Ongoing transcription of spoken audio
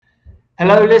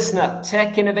Hello, listener.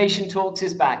 Tech Innovation Talks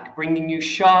is back, bringing you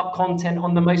sharp content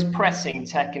on the most pressing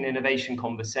tech and innovation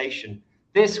conversation.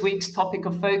 This week's topic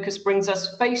of focus brings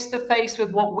us face to face with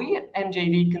what we at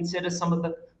MJV consider some of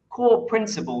the core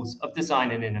principles of design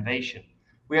and innovation.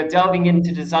 We are delving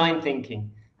into design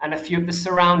thinking and a few of the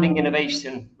surrounding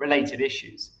innovation-related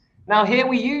issues. Now, here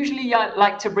we usually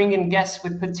like to bring in guests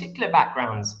with particular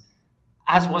backgrounds,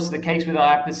 as was the case with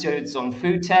our episodes on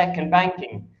food tech and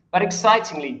banking. But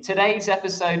excitingly, today's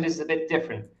episode is a bit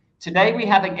different. Today we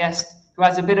have a guest who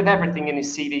has a bit of everything in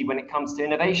his CV when it comes to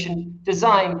innovation,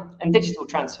 design, and digital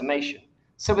transformation.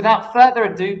 So without further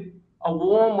ado, a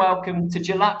warm welcome to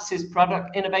Deluxe's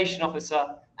Product Innovation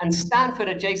Officer and Stanford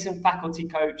adjacent faculty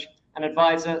coach and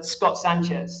advisor, Scott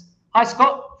Sanchez. Hi,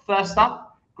 Scott. First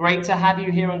up, great to have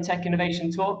you here on Tech Innovation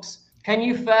Talks. Can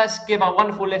you first give our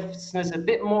wonderful listeners a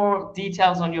bit more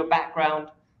details on your background?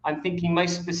 I'm thinking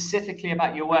most specifically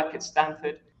about your work at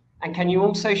Stanford. And can you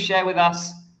also share with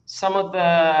us some of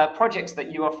the projects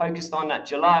that you are focused on at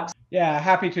Deluxe? Yeah,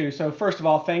 happy to. So first of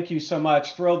all, thank you so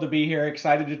much. Thrilled to be here.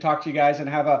 Excited to talk to you guys and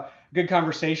have a good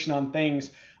conversation on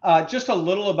things. Just a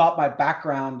little about my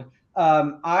background.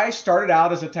 I started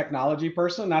out as a technology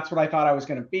person. That's what I thought I was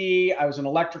going to be. I was an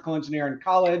electrical engineer in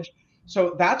college.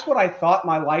 So that's what I thought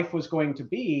my life was going to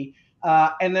be.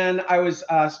 And then I was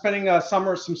spending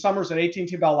some summers at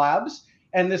AT&T Bell Labs,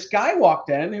 and this guy walked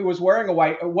in who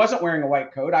wasn't wearing a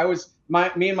white coat.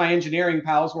 Me and my engineering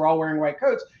pals were all wearing white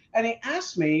coats, and he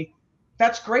asked me,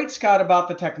 "That's great, Scott, about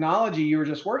the technology you were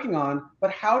just working on, but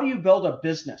how do you build a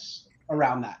business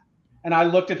around that?" And I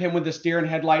looked at him with this deer in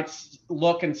headlights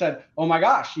look and said, "Oh my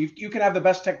gosh, you can have the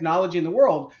best technology in the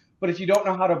world, but if you don't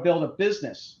know how to build a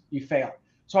business, you fail."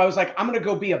 So I was like, I'm going to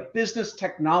go be a business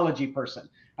technology person.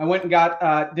 I went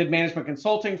and did management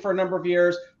consulting for a number of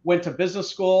years, went to business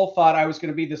school, thought I was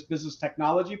going to be this business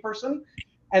technology person.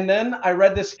 And then I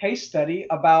read this case study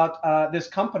about this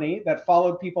company that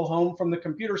followed people home from the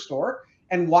computer store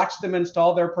and watched them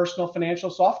install their personal financial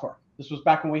software. This was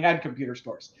back when we had computer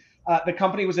stores. The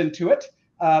company was Intuit.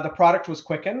 The product was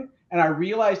Quicken. And I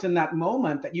realized in that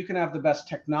moment that you can have the best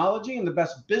technology and the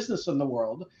best business in the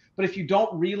world, but if you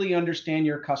don't really understand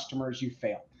your customers, you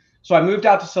fail. So I moved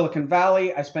out to Silicon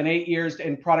Valley. I spent 8 years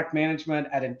in product management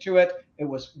at Intuit. It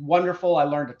was wonderful. I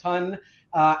learned a ton.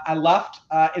 I left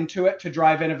Intuit to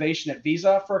drive innovation at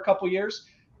Visa for a couple of years.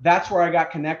 That's where I got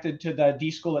connected to the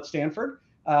D School at Stanford.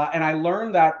 And I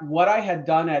learned that what I had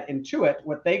done at Intuit,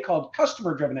 what they called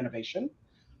customer-driven innovation,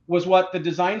 was what the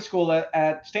design school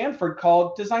at Stanford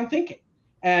called design thinking.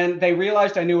 And they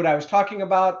realized I knew what I was talking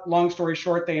about. Long story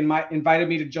short, they invited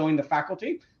me to join the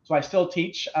faculty. So I still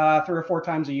teach 3 or 4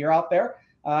 times a year out there.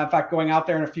 In fact, going out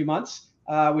there in a few months,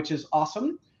 which is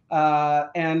awesome.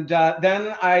 And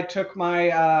then I took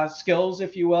my skills,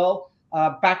 if you will,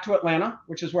 back to Atlanta,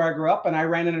 which is where I grew up. And I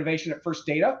ran innovation at First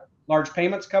Data, large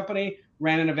payments company,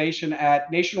 ran innovation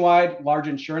at Nationwide, large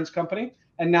insurance company.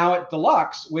 And now at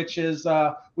Deluxe, which is,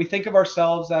 we think of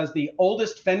ourselves as the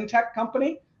oldest fintech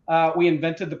company. We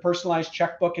invented the personalized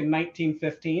checkbook in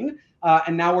 1915.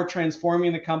 And now we're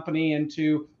transforming the company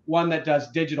into one that does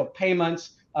digital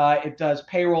payments. It does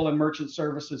payroll and merchant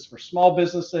services for small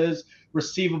businesses,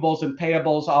 receivables and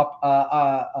payables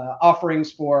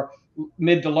offerings for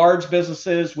mid to large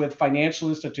businesses with financial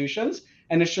institutions.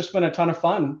 And it's just been a ton of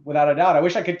fun, without a doubt. I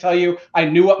wish I could tell you I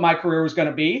knew what my career was going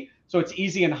to be. So it's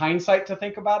easy in hindsight to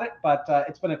think about it, but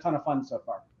it's been a ton of fun so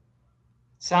far.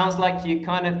 Sounds like you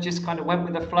kind of went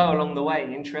with the flow along the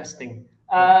way. Interesting.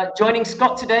 Joining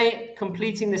Scott today,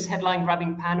 completing this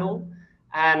headline-grabbing panel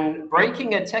and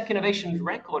breaking a tech innovation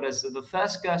record as the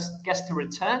first guest to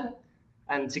return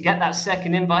and to get that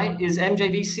second invite is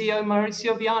MJV CEO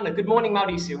Mauricio Viana. Good morning,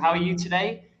 Mauricio. How are you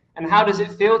today? And how does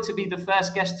it feel to be the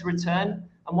first guest to return?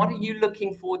 And what are you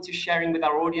looking forward to sharing with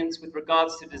our audience with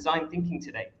regards to design thinking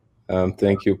today?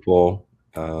 Thank you, Paul.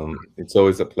 It's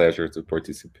always a pleasure to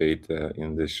participate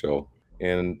in this show.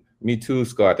 And me too,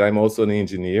 Scott. I'm also an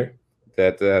engineer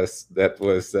that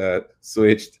was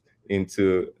switched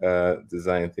into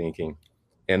design thinking.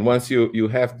 And once you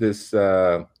have this,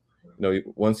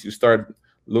 once you start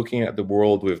looking at the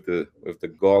world with the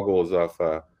goggles of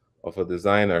a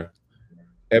designer,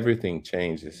 everything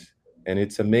changes, and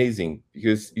it's amazing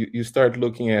because you start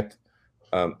looking at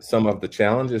some of the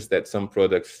challenges that some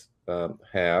products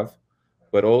have,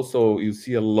 but also you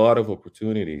see a lot of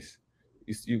opportunities.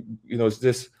 It's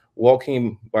just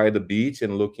walking by the beach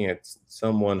and looking at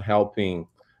someone helping,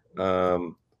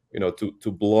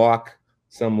 to block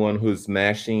someone who's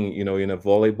mashing, in a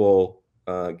volleyball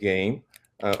game,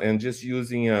 and just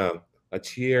using a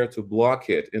chair to block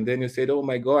it. And then you said, oh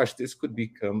my gosh, this could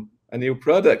become a new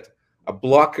product, a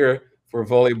blocker for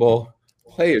volleyball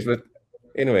players. But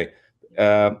anyway,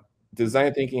 uh,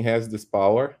 design thinking has this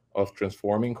power of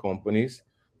transforming companies.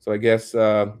 So I guess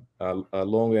a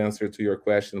long answer to your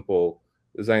question, Paul.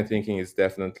 Design thinking is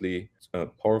definitely a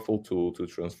powerful tool to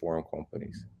transform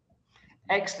companies.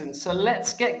 Excellent. So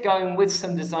let's get going with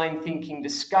some design thinking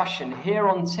discussion. Here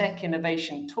on Tech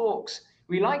Innovation Talks,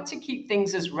 we like to keep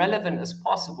things as relevant as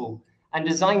possible. And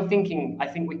design thinking, I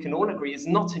think we can all agree, is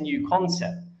not a new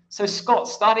concept. So Scott,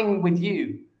 starting with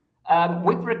you,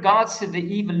 with regards to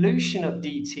the evolution of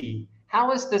DT,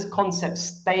 how has this concept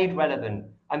stayed relevant?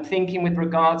 I'm thinking with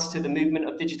regards to the movement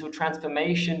of digital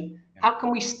transformation, how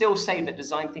can we still say that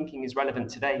design thinking is relevant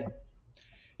today?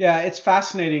 Yeah, it's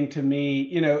fascinating to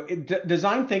me.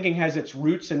 Design thinking has its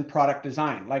roots in product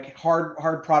design, like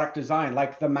hard product design,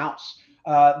 like the mouse.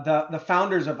 The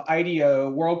founders of IDEO,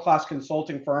 world-class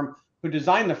consulting firm who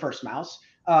designed the first mouse,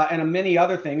 and many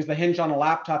other things, the hinge on a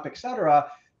laptop,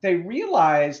 etc. They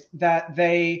realized that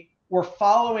they were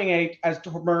following as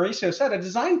Mauricio said, a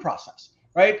design process,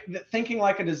 right? Thinking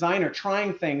like a designer,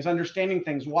 trying things, understanding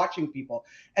things, watching people.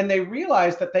 And they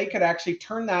realized that they could actually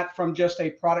turn that from just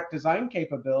a product design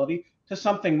capability to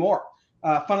something more.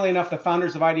 Funnily enough, the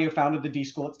founders of IDEO founded the D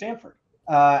School at Stanford.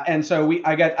 And so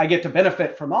I get to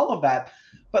benefit from all of that.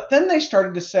 But then they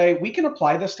started to say, we can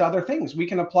apply this to other things. We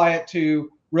can apply it to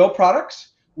real products.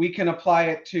 We can apply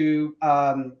it to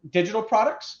digital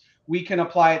products. We can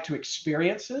apply it to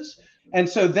experiences. And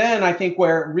so then I think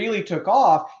where it really took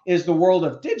off is the world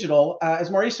of digital. As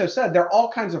Mauricio said, there are all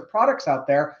kinds of products out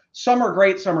there. Some are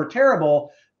great, some are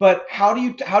terrible. But how do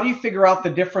you figure out the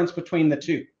difference between the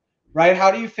two, right?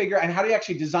 How do you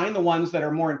actually design the ones that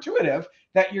are more intuitive,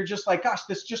 that you're just like, gosh,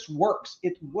 this just works.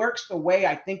 It works the way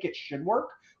I think it should work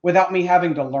without me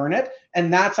having to learn it.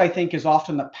 And that's, I think, is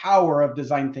often the power of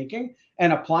design thinking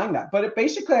and applying that. But it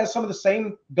basically has some of the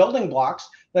same building blocks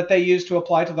that they used to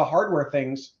apply to the hardware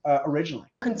things originally.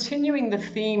 Continuing the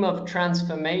theme of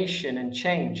transformation and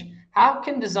change, how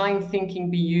can design thinking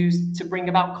be used to bring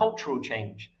about cultural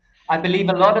change? I believe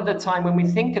a lot of the time when we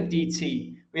think of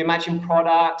DT, we imagine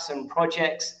products and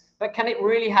projects, but can it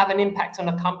really have an impact on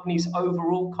a company's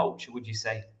overall culture, would you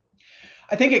say?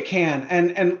 I think it can.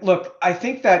 And look, I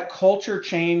think that culture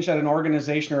change at an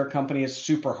organization or a company is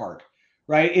super hard,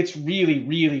 right? It's really,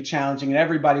 really challenging and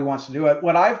everybody wants to do it.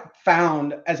 What I've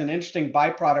found as an interesting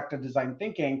byproduct of design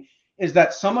thinking is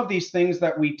that some of these things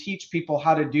that we teach people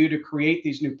how to do to create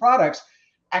these new products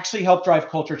actually help drive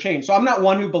culture change. So I'm not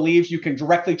one who believes you can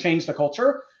directly change the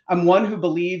culture. I'm one who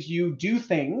believes you do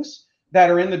things that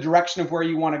are in the direction of where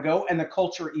you want to go and the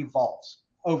culture evolves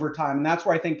over time. And that's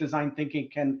where I think design thinking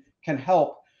can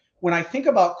help. When I think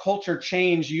about culture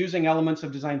change using elements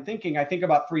of design thinking, I think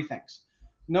about three things.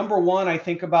 Number one, I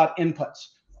think about inputs.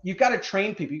 You've got to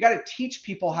train people. You've got to teach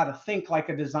people how to think like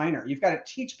a designer. You've got to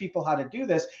teach people how to do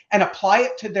this and apply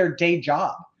it to their day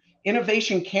job.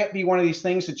 Innovation can't be one of these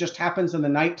things that just happens in the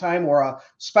nighttime or a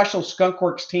special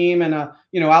skunkworks team and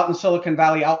out in Silicon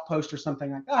Valley outpost or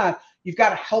something like that. You've got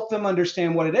to help them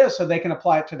understand what it is so they can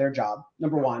apply it to their job,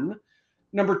 number one.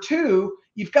 Number two,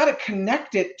 you've got to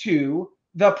connect it to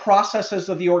the processes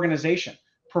of the organization,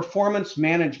 performance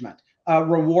management,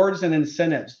 rewards and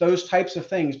incentives, those types of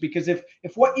things. Because if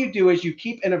what you do is you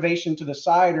keep innovation to the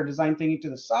side or design thinking to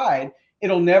the side,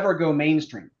 it'll never go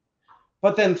mainstream.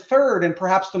 But then third, and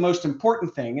perhaps the most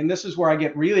important thing, and this is where I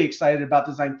get really excited about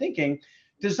design thinking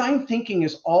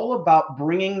is all about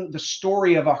bringing the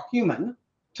story of a human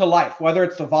to life, whether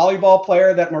it's the volleyball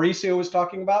player that Mauricio was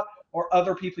talking about or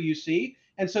other people you see.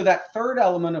 And so that third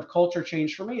element of culture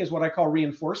change for me is what I call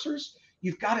reinforcers.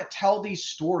 You've got to tell these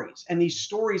stories, and these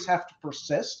stories have to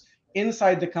persist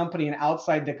inside the company and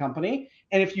outside the company.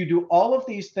 And if you do all of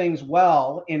these things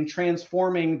well in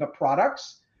transforming the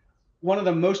products, one of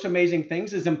the most amazing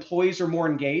things is employees are more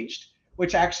engaged,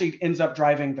 which actually ends up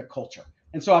driving the culture.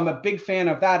 And so I'm a big fan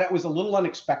of that. It was a little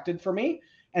unexpected for me.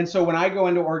 And so when I go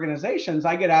into organizations,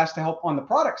 I get asked to help on the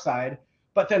product side,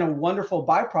 but then a wonderful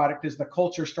byproduct is the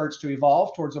culture starts to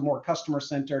evolve towards a more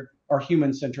customer-centered or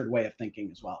human-centered way of thinking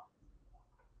as well.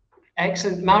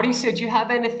 Excellent. Mauricio, do you have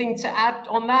anything to add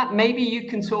on that? Maybe you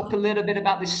can talk a little bit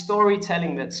about the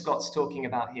storytelling that Scott's talking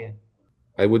about here.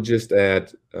 I would just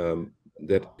add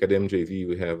that at MJV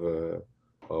we have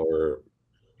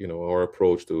our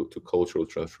approach to cultural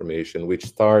transformation, which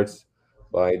starts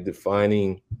by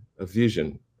defining a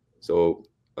vision. So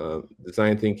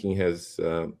design thinking has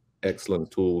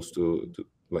excellent tools to,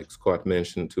 like Scott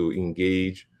mentioned, to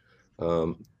engage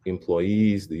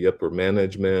employees, the upper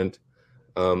management.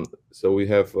 So we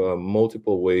have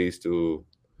multiple ways to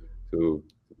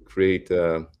create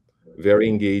very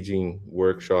engaging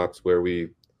workshops where we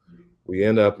we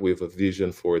end up with a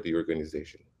vision for the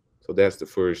organization. So that's the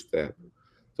first step.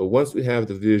 So once we have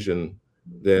the vision,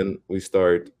 then we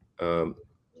start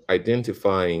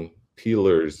identifying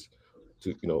pillars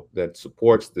to, that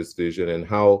supports this vision, and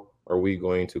how are we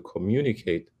going to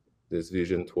communicate this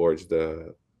vision towards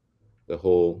the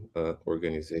whole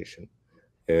organization.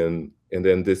 And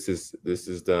then this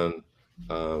is done,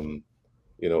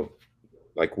 you know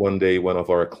like one day one of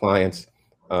our clients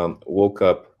woke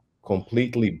up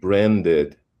completely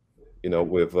branded,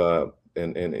 with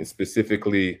and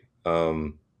specifically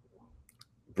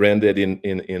branded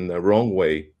in the wrong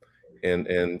way.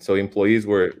 And so employees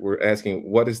were asking,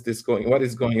 what is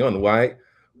going on,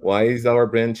 why is our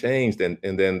brand changed?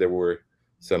 And then there were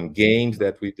some games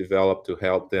that we developed to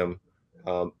help them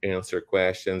answer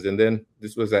questions. And then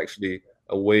this was actually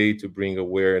a way to bring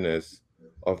awareness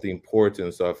of the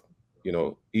importance of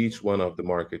each one of the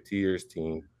marketeers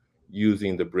team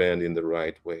using the brand in the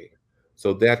right way.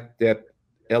 So that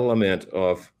element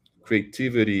of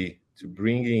creativity to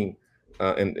bringing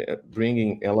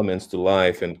elements to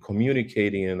life and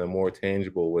communicating in a more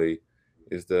tangible way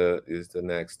is the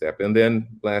next step. And then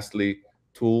lastly,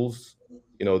 tools,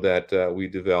 that we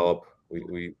develop.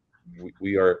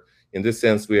 We are, in this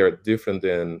sense, we are different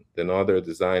than other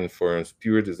design firms,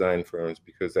 pure design firms,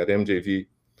 because at MJV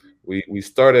we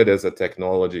started as a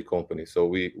technology company. So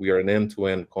we are an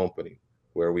end-to-end company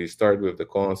where we start with the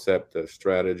concept, the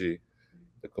strategy,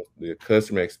 the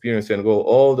customer experience, and go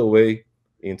all the way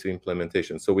into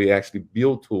implementation. So we actually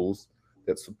build tools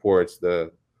that supports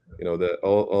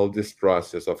all this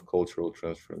process of cultural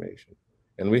transformation.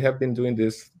 And we have been doing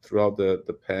this throughout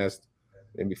the past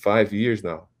maybe 5 years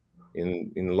now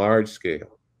in large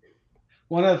scale.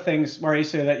 One of the things,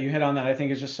 Mauricio, that you hit on that I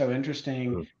think is just so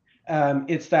interesting.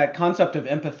 It's that concept of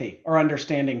empathy or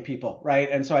understanding people, right?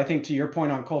 And so I think, to your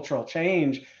point on cultural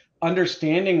change,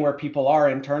 understanding where people are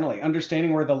internally,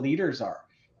 understanding where the leaders are,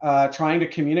 trying to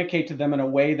communicate to them in a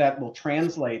way that will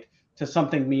translate to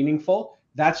something meaningful.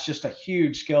 That's just a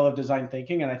huge skill of design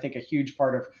thinking, and I think a huge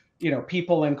part of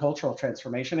people and cultural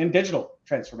transformation and digital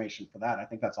transformation for that. I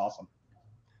think that's awesome.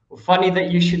 Well, funny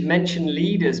that you should mention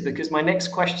leaders, because my next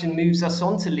question moves us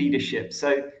on to leadership.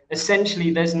 So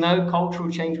essentially, there's no cultural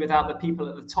change without the people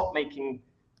at the top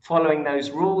following those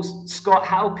rules. Scott,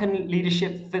 how can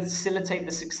leadership facilitate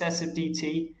the success of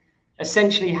DT?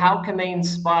 Essentially, how can they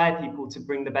inspire people to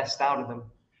bring the best out of them?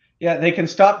 Yeah, they can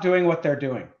stop doing what they're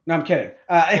doing. No, I'm kidding.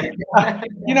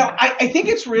 I think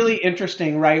it's really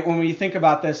interesting, right, when we think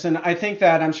about this, and I think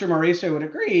that I'm sure Mauricio would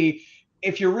agree.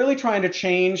 If you're really trying to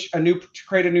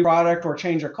create a new product or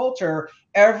change a culture,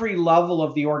 every level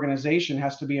of the organization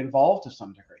has to be involved to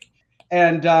some degree.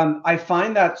 And I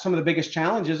find that some of the biggest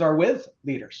challenges are with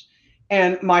leaders.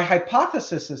 And my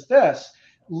hypothesis is this: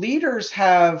 leaders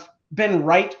have been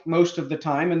right most of the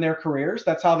time in their careers.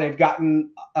 That's how they've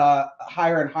gotten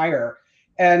higher and higher.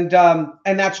 And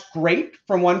that's great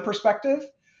from one perspective.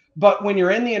 But when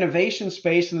you're in the innovation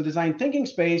space and the design thinking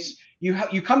space,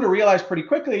 you come to realize pretty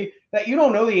quickly that you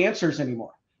don't know the answers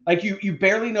anymore. Like you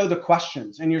barely know the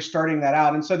questions, and you're starting that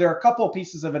out. And so there are a couple of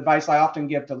pieces of advice I often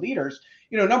give to leaders.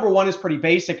 Number one is pretty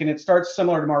basic, and it starts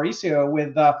similar to Mauricio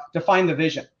with define the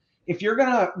vision. If you're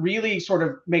going to really sort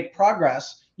of make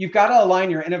progress, you've got to align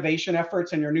your innovation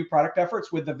efforts and your new product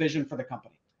efforts with the vision for the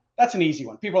company. That's an easy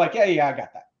one. People are like, yeah, I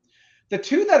got that. The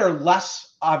two that are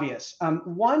less obvious,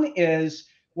 one is,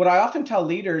 what I often tell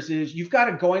leaders is, you've got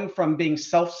to going from being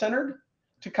self-centered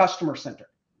to customer-centered.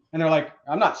 And they're like,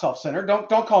 I'm not self-centered.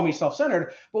 Don't call me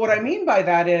self-centered. But what I mean by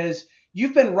that is,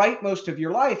 you've been right most of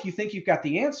your life. You think you've got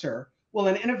the answer. Well,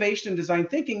 in innovation and design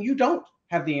thinking, you don't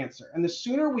have the answer. And the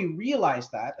sooner we realize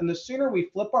that, and the sooner we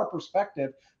flip our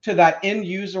perspective to that end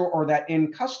user or that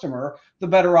end customer, the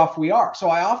better off we are. So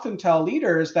I often tell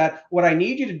leaders that what I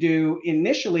need you to do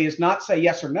initially is not say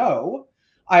yes or no.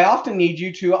 I often need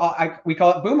you to, we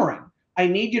call it boomerang. I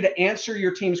need you to answer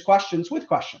your team's questions with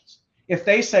questions. If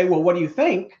they say, well, what do you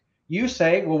think? You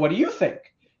say, well, what do you think?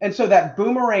 And so that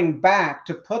boomerang back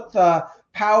to put the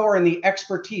power and the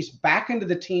expertise back into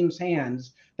the team's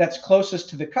hands that's closest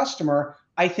to the customer,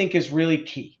 I think is really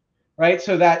key, right?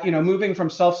 So that, moving from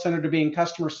self-centered to being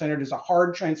customer-centered is a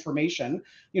hard transformation.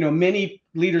 Many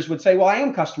leaders would say, well, I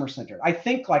am customer-centered. I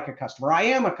think like a customer. I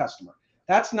am a customer.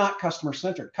 That's not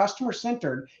customer-centered.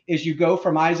 Customer-centered is you go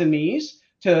from I's and me's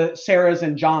to Sarah's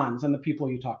and John's and the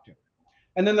people you talk to.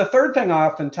 And then the third thing I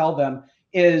often tell them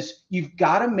is, you've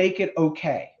got to make it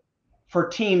okay for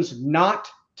teams not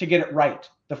to get it right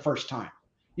the first time.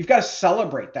 You've got to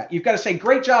celebrate that. You've got to say,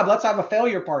 great job, let's have a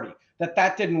failure party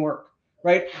that didn't work,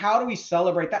 right? How do we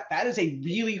celebrate that? That is a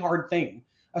really hard thing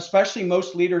especially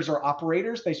most leaders or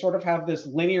operators, they sort of have this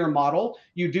linear model.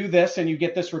 You do this and you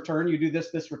get this return, you do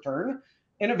this return.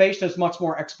 Innovation is much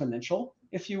more exponential,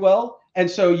 if you will. And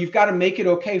so you've got to make it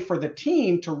okay for the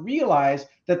team to realize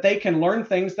that they can learn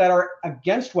things that are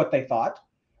against what they thought,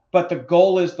 but the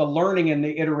goal is the learning and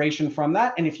the iteration from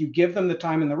that. And if you give them the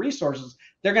time and the resources,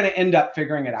 they're going to end up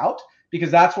figuring it out,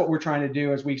 because that's what we're trying to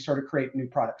do as we sort of create new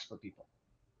products for people.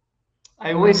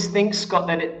 I always think, Scott,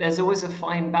 that there's always a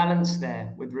fine balance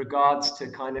there with regards to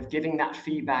kind of giving that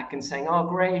feedback and saying, oh,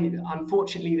 great,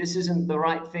 unfortunately, this isn't the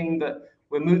right thing, but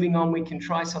we're moving on, we can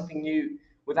try something new,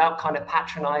 without kind of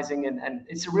patronizing. And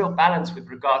it's a real balance with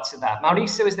regards to that.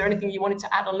 Mauricio, is there anything you wanted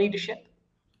to add on leadership?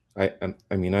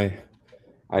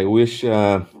 I wish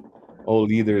all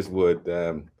leaders would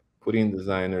put in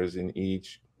designers in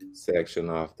each section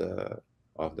of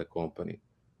the company.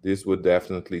 This would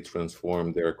definitely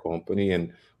transform their company.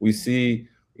 And we see,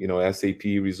 SAP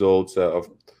results of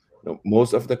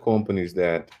most of the companies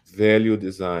that value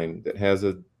design, that has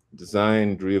a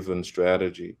design-driven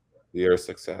strategy, they are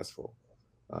successful.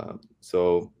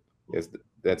 So yes,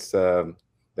 that's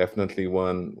definitely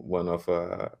one of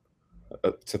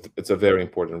it's a very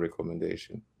important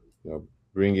recommendation.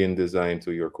 Bring in design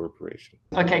to your corporation.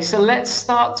 Okay, so let's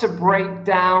start to break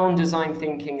down design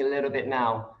thinking a little bit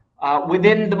now.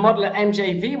 Within the model at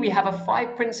MJV, we have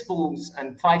 5 principles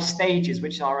and 5 stages,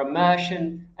 which are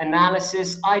immersion,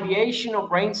 analysis, ideation or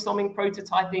brainstorming,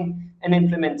 prototyping, and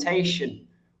implementation.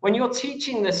 When you're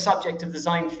teaching the subject of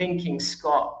design thinking,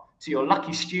 Scott, to your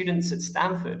lucky students at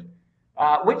Stanford,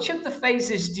 which of the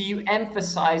phases do you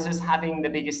emphasize as having the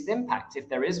biggest impact, if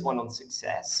there is one, on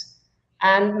success?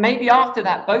 And maybe after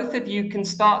that, both of you can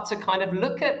start to kind of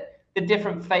look at the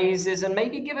different phases and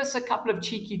maybe give us a couple of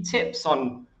cheeky tips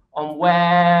on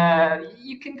where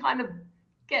you can kind of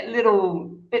get little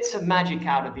bits of magic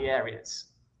out of the areas.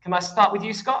 Can I start with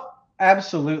you, Scott?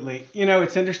 Absolutely.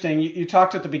 It's interesting. You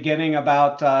talked at the beginning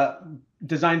about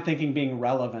design thinking being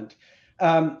relevant.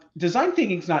 Design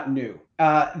thinking is not new.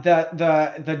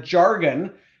 The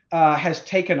jargon has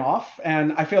taken off,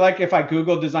 and I feel like if I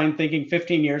Googled design thinking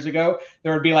 15 years ago,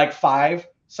 there would be like 5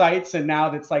 sites, and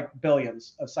now it's like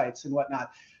billions of sites and whatnot.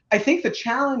 I think the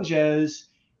challenge is,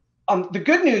 the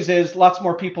good news is lots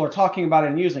more people are talking about it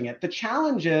and using it. The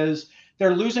challenge is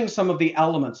they're losing some of the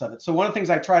elements of it. So one of the things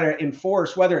I try to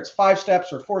enforce, whether it's 5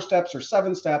 steps or 4 steps or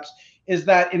 7 steps, is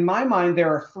that in my mind, there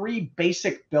are 3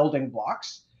 basic building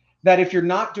blocks that if you're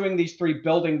not doing these 3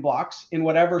 building blocks in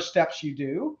whatever steps you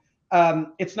do,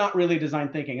 it's not really design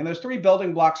thinking. And those 3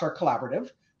 building blocks are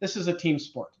collaborative. This is a team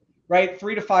sport, right?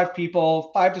 3 to 5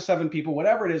 people, 5 to 7 people,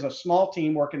 whatever it is, a small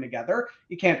team working together.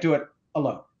 You can't do it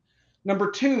alone.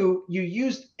 Number 2, you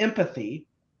use empathy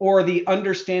or the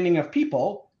understanding of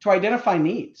people to identify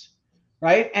needs,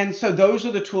 right? And so those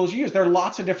are the tools you use. There are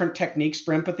lots of different techniques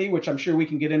for empathy, which I'm sure we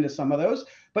can get into some of those,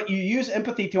 but you use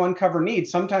empathy to uncover needs.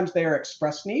 Sometimes they are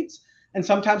expressed needs, and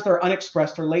sometimes they're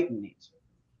unexpressed or latent needs.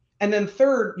 And then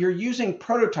third, you're using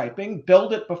prototyping,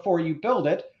 build it before you build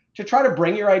it, to try to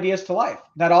bring your ideas to life.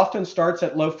 That often starts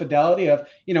at low fidelity of,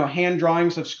 hand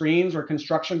drawings of screens or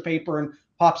construction paper and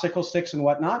popsicle sticks and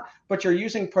whatnot, but you're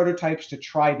using prototypes to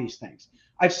try these things.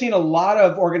 I've seen a lot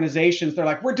of organizations, they're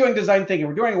like, we're doing design thinking.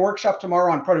 We're doing a workshop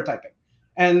tomorrow on prototyping.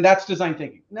 And that's design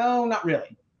thinking. No, not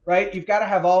really, right? You've got to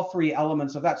have all 3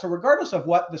 elements of that. So regardless of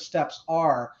what the steps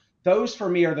are, those for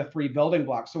me are the 3 building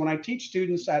blocks. So when I teach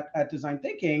students at design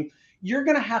thinking, you're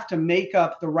going to have to make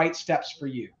up the right steps for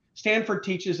you. Stanford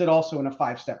teaches it also in a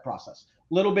 5-step process.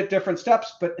 A little bit different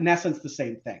steps, but in essence, the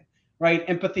same thing, right?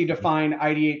 Empathy, define,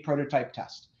 ideate, prototype,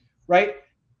 test, right?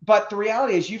 But the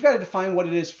reality is you've got to define what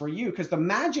it is for you, because the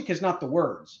magic is not the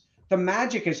words. The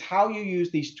magic is how you use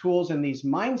these tools and these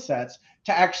mindsets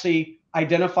to actually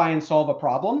identify and solve a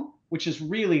problem, which is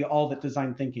really all that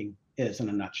design thinking is in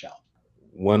a nutshell.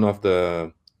 One of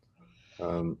the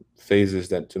phases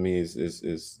that to me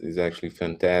is actually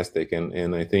fantastic,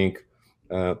 and I think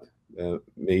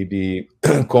maybe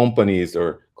companies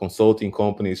or consulting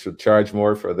companies should charge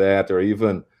more for that, or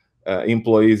even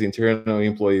internal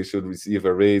employees should receive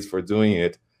a raise for doing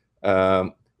it.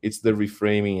 It's the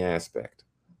reframing aspect.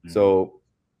 Mm-hmm. So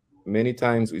many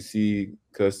times we see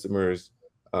customers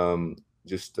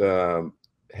just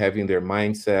having their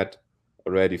mindset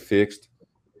already fixed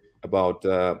about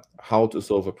how to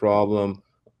solve a problem,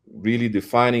 really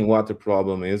defining what the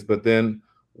problem is. But then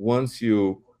once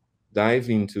you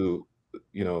dive into,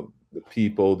 the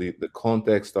people, the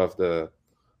context of the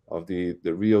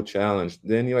real challenge,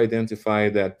 then you identify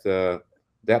that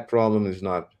that problem is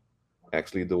not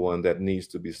actually the one that needs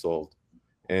to be solved.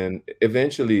 And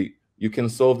eventually you can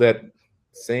solve that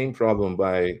same problem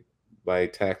by by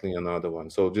tackling another one.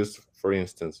 So just for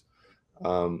instance,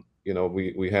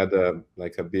 we had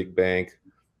like a big bank,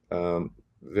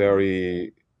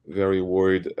 very very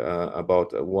worried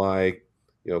about why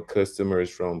customers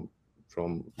from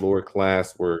lower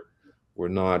class were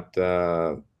not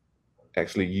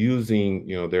actually using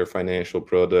their financial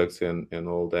products and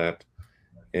all that.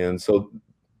 And so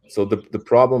the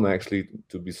problem actually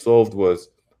to be solved was,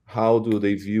 how do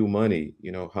they view money?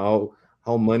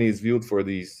 How money is viewed for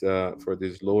these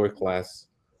lower class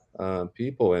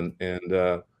people. And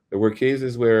there were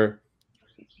cases where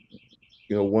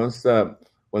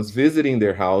once visiting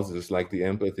their houses, like the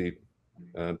empathy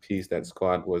piece that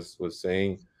Scott was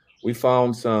saying, we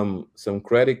found some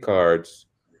credit cards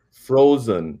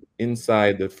frozen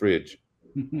inside the fridge.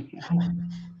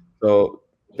 So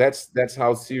that's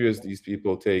how serious these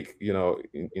people take,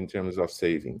 in terms of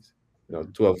savings,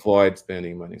 to avoid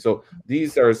spending money. So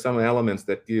these are some elements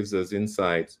that gives us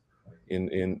insights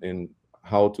in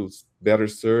how to better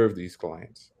serve these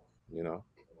clients,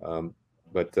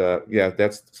 but yeah,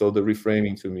 that's so the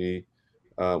reframing to me,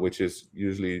 which is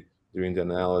usually during the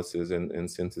analysis and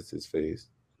synthesis phase.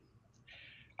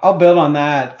 I'll build on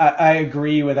that. I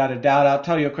agree without a doubt. I'll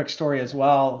tell you a quick story as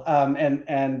well.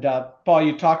 And Paul,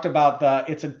 you talked about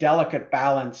it's a delicate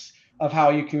balance of how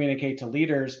you communicate to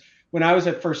leaders. When I was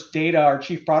at First Data, our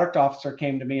chief product officer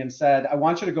came to me and said, I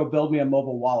want you to go build me a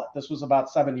mobile wallet. This was about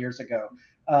 7 years ago.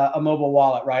 A mobile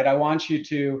wallet, right? I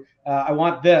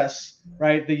want this,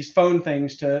 right? These phone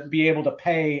things to be able to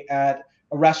pay at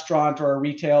a restaurant or a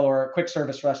retail or a quick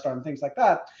service restaurant and things like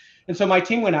that. And so my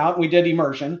team went out and we did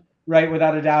immersion, right,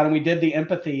 without a doubt, and we did the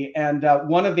empathy. And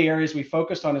one of the areas we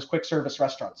focused on is quick service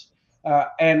restaurants,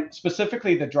 and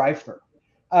specifically the drive-through.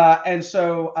 And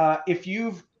so if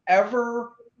you've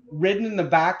ever ridden in the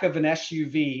back of an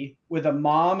SUV with a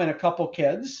mom and a couple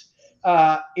kids,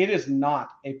 it is not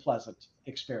a pleasant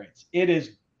experience. It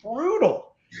is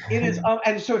brutal. It is,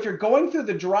 and so if you're going through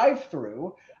the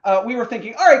drive-through, we were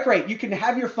thinking, all right, great. You can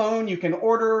have your phone, you can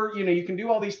order, you can do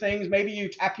all these things. Maybe you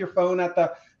tap your phone at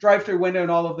the drive-through window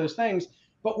and all of those things.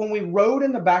 But when we rode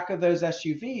in the back of those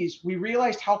SUVs, we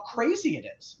realized how crazy it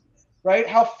is, right?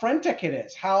 How frantic it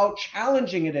is, how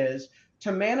challenging it is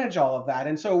to manage all of that.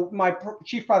 And so my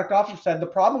chief product officer said, the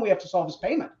problem we have to solve is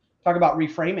payment. Talk about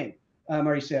reframing,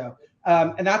 Mauricio.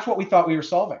 And that's what we thought we were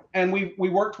solving. And we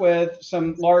worked with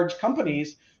some large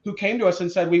companies who came to us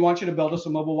and said, we want you to build us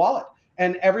a mobile wallet.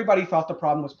 And everybody thought the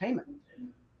problem was payment.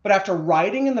 But after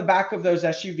riding in the back of those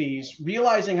SUVs,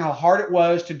 realizing how hard it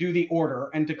was to do the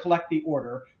order and to collect the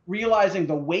order, realizing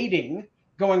the waiting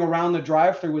going around the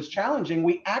drive-through was challenging,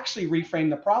 we actually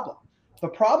reframed the problem. The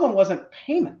problem wasn't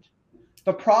payment.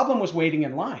 The problem was waiting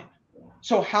in line.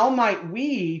 So how might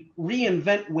we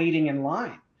reinvent waiting in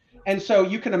line? And so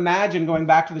you can imagine going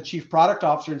back to the chief product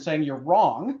officer and saying, you're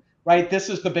wrong, right? This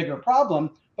is the bigger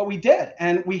problem. But we did.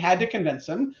 And we had to convince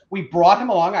him. We brought him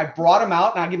along. I brought him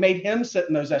out and I made him sit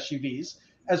in those SUVs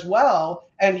as well.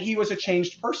 And he was a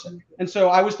changed person. And so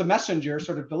I was the messenger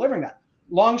sort of delivering that.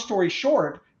 Long story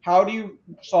short, how do you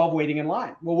solve waiting in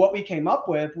line? Well, what we came up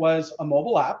with was a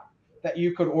mobile app that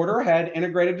you could order ahead,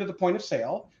 integrated to the point of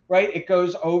sale, right? It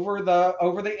goes over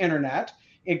the internet.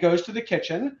 It goes to the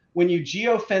kitchen. When you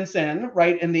geofence in,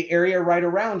 right, in the area right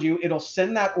around you, it'll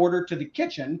send that order to the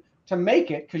kitchen to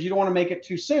make it, because you don't want to make it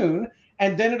too soon.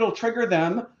 And then it'll trigger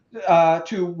them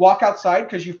to walk outside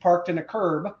because you've parked in a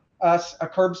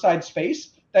curbside space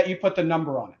that you put the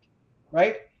number on it,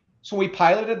 right? So we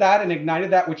piloted that and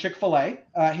ignited that with Chick-fil-A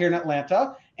here in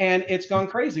Atlanta. And it's gone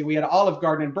crazy. We had Olive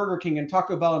Garden and Burger King and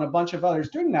Taco Bell and a bunch of others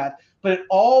doing that. But it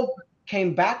all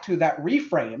came back to that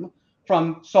reframe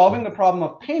from solving the problem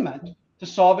of payment to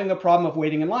solving the problem of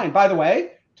waiting in line. By the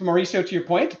way, to Mauricio, to your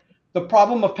point, the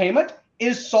problem of payment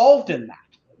is solved in that,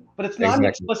 but it's not an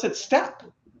explicit step,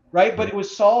 right? But it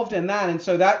was solved in that. And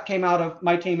so that came out of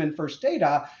my team in First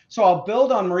Data. So I'll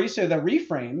build on Mauricio, the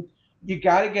reframe. You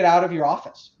got to get out of your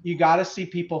office. You got to see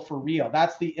people for real.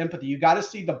 That's the empathy. You got to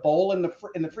see the bowl in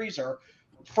the freezer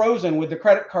frozen with the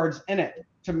credit cards in it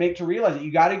to realize it.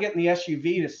 You got to get in the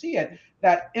SUV to see it.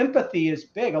 That empathy is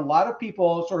big. A lot of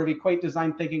people sort of equate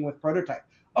design thinking with prototype.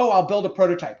 Oh, I'll build a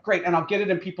prototype. Great. And I'll get it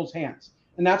in people's hands.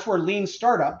 And that's where lean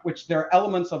startup, which there are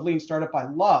elements of lean startup I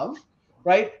love,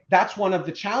 right? That's one of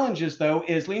the challenges, though,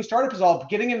 is lean startup is all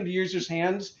getting into users'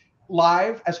 hands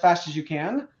live as fast as you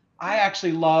can. I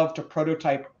actually love to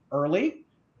prototype early,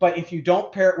 but if you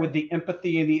don't pair it with the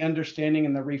empathy and the understanding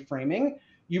and the reframing,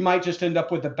 you might just end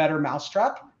up with a better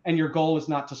mousetrap, and your goal is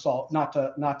not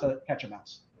to catch a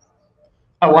mouse.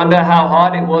 I wonder how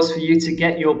hard it was for you to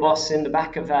get your boss in the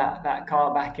back of that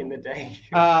car back in the day.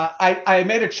 I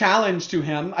made a challenge to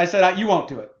him. I said, you won't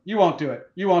do it. You won't do it.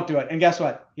 You won't do it. And guess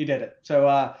what? He did it. So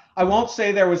I won't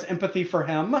say there was empathy for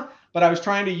him, but I was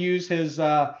trying to use his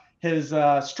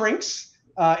strengths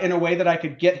in a way that I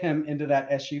could get him into that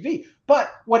SUV.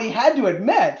 But what he had to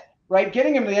admit, right,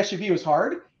 getting him to the SUV was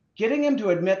hard. Getting him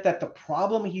to admit that the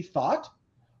problem he thought,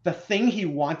 the thing he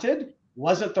wanted,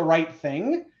 wasn't the right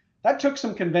thing, that took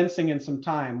some convincing and some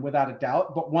time, without a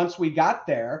doubt. But once we got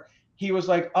there, he was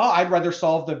like, oh, I'd rather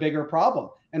solve the bigger problem.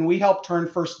 And we helped turn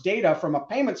First Data from a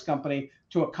payments company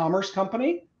to a commerce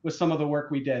company with some of the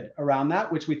work we did around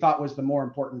that, which we thought was the more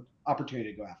important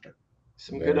opportunity to go after.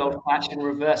 Some good old-fashioned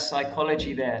reverse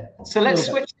psychology there. So let's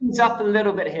switch things up a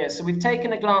little bit here. So we've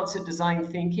taken a glance at design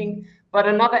thinking, but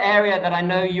another area that I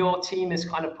know your team is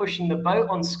kind of pushing the boat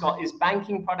on, Scott, is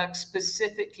banking products,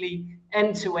 specifically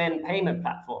end-to-end payment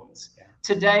platforms. Yeah.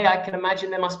 Today, I can imagine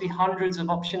there must be hundreds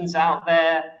of options out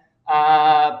there.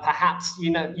 Perhaps,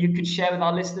 you could share with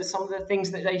our listeners some of the things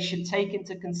that they should take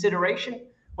into consideration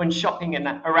when shopping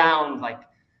around, like,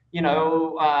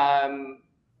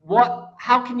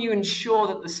 how can you ensure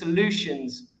that the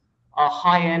solutions are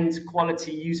high-end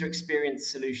quality user experience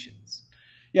solutions?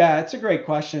 Yeah, it's a great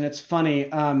question. It's funny.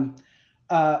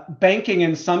 Banking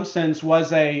in some sense was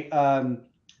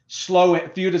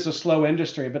viewed as a slow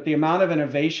industry, but the amount of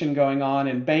innovation going on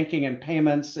in banking and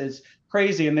payments is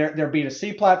crazy. And they're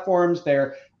B2C platforms,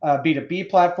 they're B2B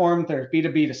platforms, there's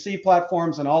B2B2C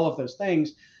platforms, and all of those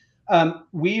things.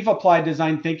 We've applied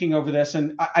design thinking over this,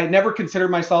 and I never considered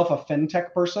myself a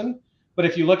fintech person, but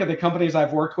if you look at the companies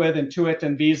I've worked with, Intuit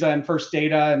and Visa and First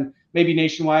Data and maybe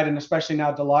Nationwide and especially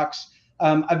now Deluxe,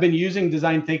 I've been using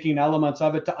design thinking elements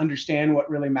of it to understand what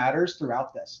really matters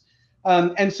throughout this.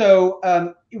 And so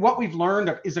what we've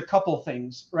learned is a couple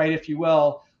things, right, if you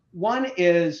will. One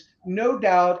is, no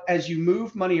doubt, as you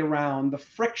move money around, the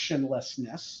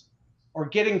frictionlessness or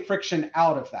getting friction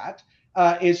out of that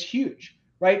is huge.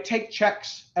 Right? Take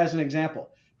checks as an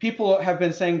example. People have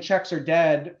been saying checks are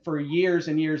dead for years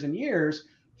and years and years.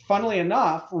 Funnily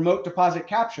enough, remote deposit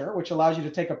capture, which allows you to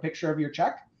take a picture of your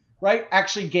check, right,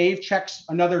 actually gave checks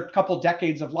another couple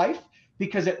decades of life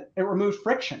because it removed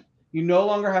friction. You no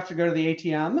longer have to go to the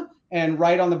ATM and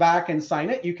write on the back and sign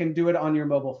it. You can do it on your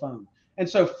mobile phone. And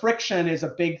so friction is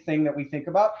a big thing that we think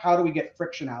about. How do we get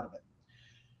friction out of it?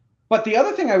 But the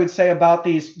other thing I would say about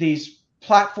these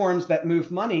platforms that move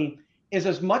money is,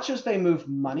 as much as they move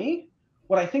money,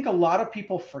 what I think a lot of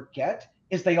people forget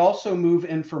is they also move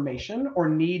information, or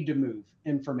need to move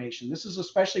information. This is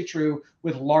especially true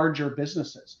with larger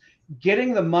businesses.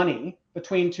 Getting the money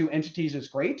between two entities is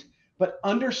great, but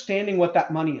understanding what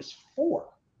that money is for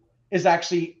is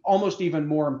actually almost even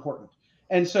more important.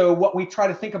 And so what we try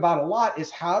to think about a lot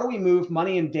is, how do we move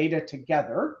money and data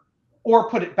together, or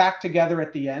put it back together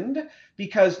at the end?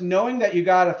 Because knowing that you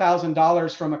got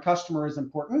 $1,000 from a customer is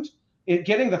important.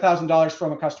 Getting the $1,000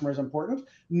 from a customer is important.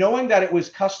 Knowing that it was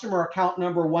customer account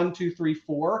number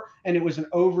 1234 and it was an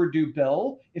overdue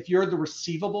bill, if you're the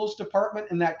receivables department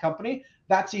in that company,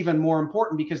 that's even more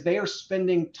important, because they are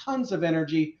spending tons of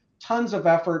energy, tons of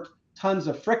effort, tons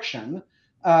of friction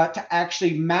to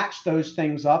actually match those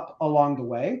things up along the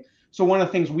way. So one of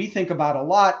the things we think about a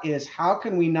lot is, how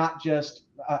can we not just,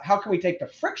 how can we take the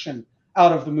friction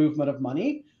out of the movement of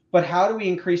money, but how do we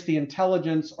increase the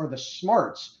intelligence or the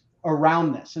smarts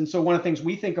around this? And so one of the things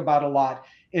we think about a lot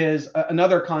is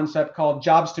another concept called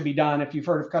jobs to be done. If you've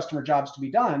heard of customer jobs to be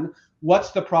done,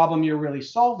 what's the problem you're really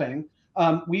solving?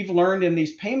 We've learned in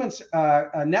these payments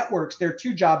networks, there are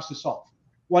two jobs to solve.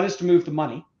 One is to move the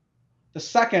money. The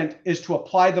second is to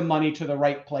apply the money to the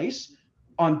right place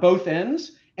on both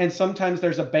ends. And sometimes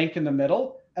there's a bank in the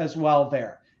middle as well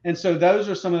there. And so those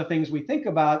are some of the things we think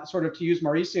about, sort of to use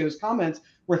Mauricio's comments,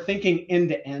 we're thinking end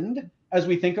to end as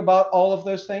we think about all of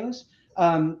those things.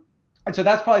 And so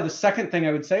that's probably the second thing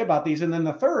I would say about these. And then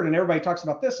the third, and everybody talks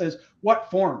about this, is what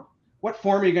form? What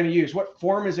form are you going to use? What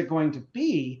form is it going to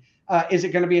be? Is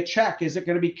it going to be a check? Is it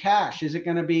going to be cash? Is it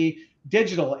going to be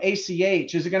digital,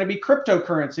 ACH? Is it going to be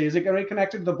cryptocurrency? Is it going to be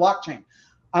connected to the blockchain?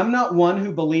 I'm not one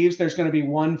who believes there's going to be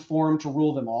one form to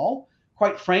rule them all.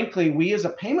 Quite frankly, we as a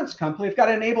payments company have got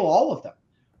to enable all of them,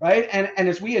 right? And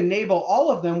as we enable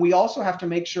all of them, we also have to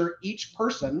make sure each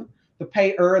person, the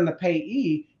payer and the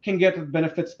payee, can get the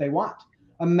benefits they want.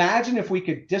 Imagine if we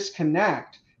could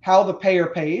disconnect how the payer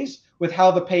pays with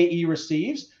how the payee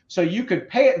receives, so you could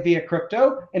pay it via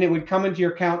crypto and it would come into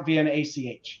your account via an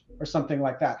ACH or something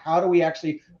like that. How do we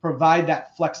actually provide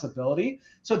that flexibility?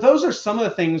 So those are some of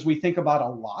the things we think about a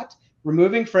lot: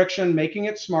 removing friction, making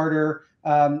it smarter,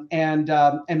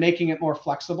 and making it more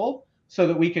flexible. so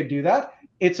that we could do that.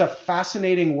 It's a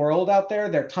fascinating world out there.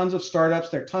 There are tons of startups,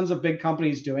 there are tons of big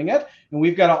companies doing it, and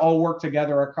we've got to all work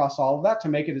together across all of that to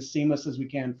make it as seamless as we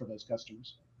can for those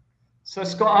customers. So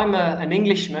Scott, I'm an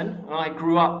Englishman, and I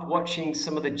grew up watching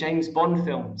some of the James Bond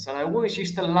films, and I always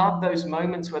used to love those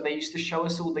moments where they used to show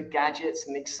us all the gadgets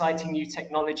and the exciting new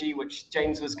technology which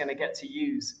James was going to get to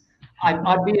use.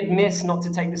 I'd be amiss not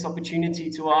to take this opportunity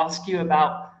to ask you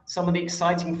about some of the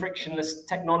exciting frictionless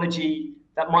technology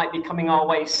that might be coming our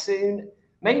way soon.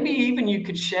 Maybe even you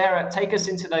could take us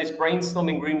into those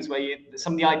brainstorming rooms where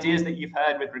some of the ideas that you've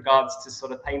heard with regards to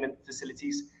sort of payment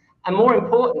facilities, and more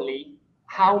importantly,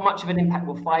 how much of an impact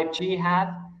will 5G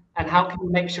have, and how can we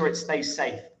make sure it stays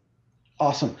safe?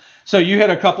 Awesome. So you hit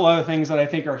a couple other things that I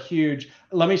think are huge.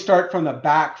 Let me start from the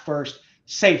back first.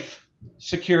 Safe,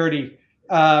 security.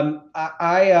 It's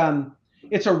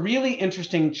a really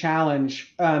interesting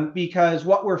challenge because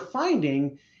what we're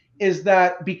finding is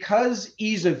that because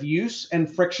ease of use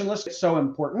and frictionless is so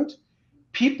important,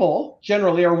 people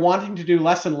generally are wanting to do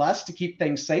less and less to keep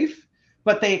things safe,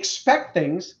 but they expect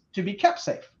things to be kept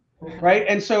safe, right?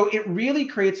 And so it really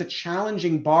creates a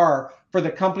challenging bar for the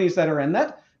companies that are in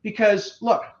that, because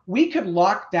look, we could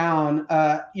lock down,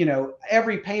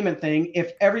 every payment thing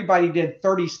if everybody did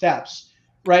 30 steps,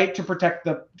 right, to protect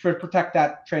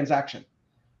that transaction.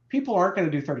 People aren't going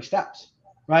to do 30 steps.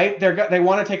 Right? They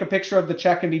want to take a picture of the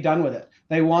check and be done with it.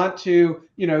 They want to,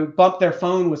 bump their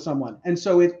phone with someone. And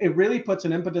so it really puts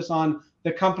an impetus on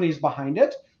the companies behind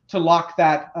it to lock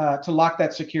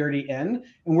that security in.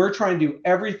 And we're trying to do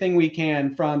everything we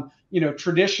can, from,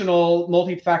 traditional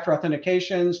multi-factor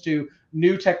authentications to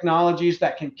new technologies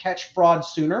that can catch fraud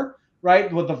sooner,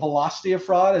 right? With the velocity of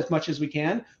fraud as much as we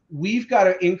can. We've got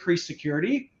to increase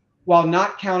security while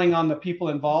not counting on the people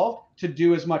involved to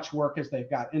do as much work as they've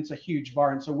got. And it's a huge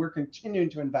bar. And so we're continuing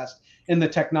to invest in the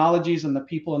technologies and the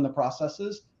people and the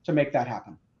processes to make that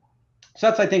happen. So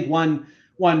that's, I think, one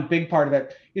big part of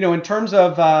it. In terms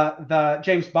of the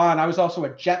James Bond, I was also a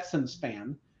Jetsons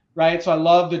fan, right? So I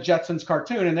love the Jetsons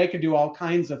cartoon, and they could do all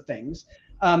kinds of things.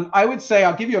 I would say,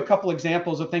 I'll give you a couple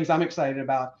examples of things I'm excited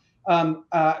about,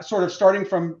 sort of starting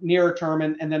from nearer term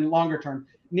and then longer term.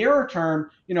 Nearer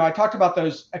term, I talked about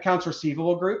those accounts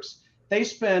receivable groups. They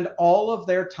spend all of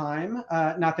their time,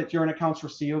 not that you're an accounts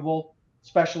receivable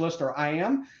specialist or I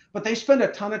am, but they spend a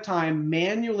ton of time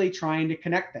manually trying to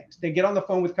connect things. They get on the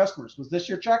phone with customers. Was this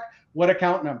your check? What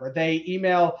account number? They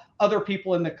email other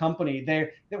people in the company.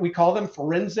 We call them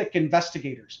forensic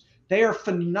investigators. They are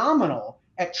phenomenal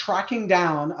at tracking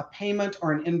down a payment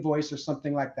or an invoice or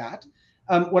something like that.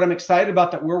 What I'm excited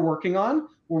about that we're working on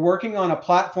a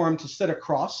platform to sit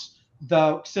across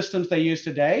the systems they use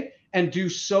today and do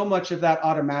so much of that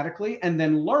automatically, and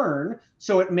then learn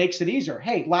so it makes it easier.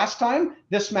 Hey, last time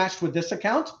this matched with this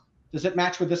account. Does it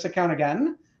match with this account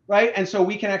again? Right? And so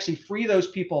we can actually free those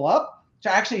people up to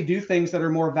actually do things that are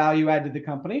more value add to the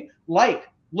company, like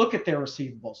look at their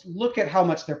receivables, look at how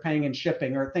much they're paying in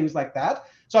shipping or things like that.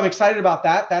 So I'm excited about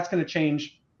that. That's going to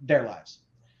change their lives.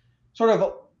 Sort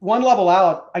of one level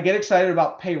out, I get excited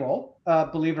about payroll,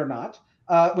 believe it or not,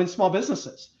 when small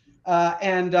businesses.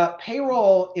 And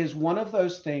payroll is one of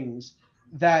those things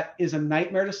that is a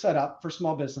nightmare to set up for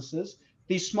small businesses.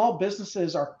 These small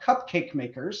businesses are cupcake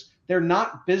makers. They're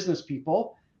not business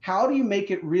people. How do you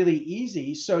make it really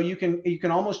easy so you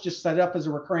can almost just set it up as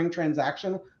a recurring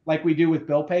transaction like we do with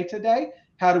bill pay today?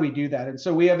 How do we do that? And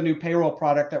so we have a new payroll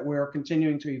product that we're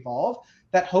continuing to evolve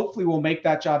that hopefully will make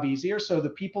that job easier, so the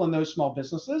people in those small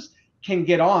businesses can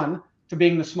get on to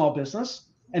being the small business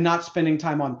and not spending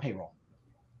time on payroll.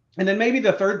 And then maybe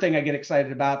the third thing I get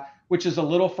excited about, which is a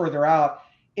little further out,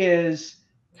 is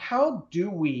how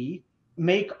do we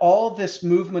make all this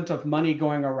movement of money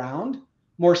going around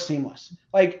more seamless?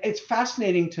 Like, it's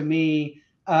fascinating to me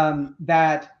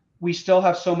that we still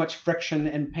have so much friction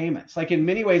in payments. Like, in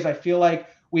many ways, I feel like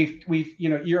we've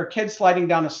you're a kid sliding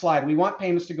down a slide. We want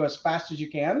payments to go as fast as you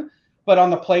can, but on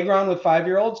the playground with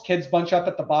 5-year-olds, kids bunch up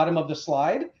at the bottom of the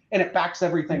slide and it backs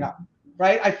everything up.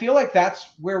 Right? I feel like that's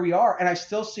where we are. And I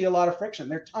still see a lot of friction.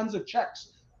 There are tons of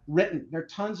checks written. There are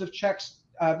tons of checks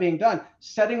being done.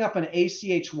 Setting up an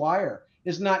ACH wire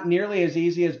is not nearly as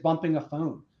easy as bumping a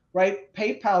phone, right?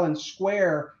 PayPal and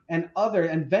Square and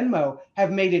Venmo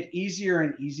have made it easier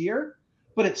and easier,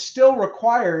 but it still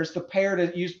requires the payer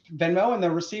to use Venmo and the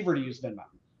receiver to use Venmo,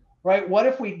 right? What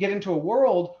if we get into a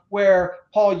world where,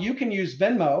 Paul, you can use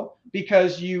Venmo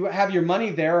because you have your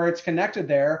money there or it's connected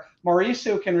there.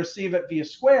 Mauricio can receive it via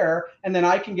Square, and then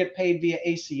I can get paid via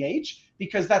ACH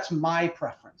because that's my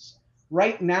preference.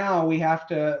 Right now, we have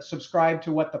to subscribe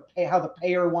to how the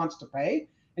payer wants to pay,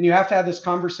 and you have to have this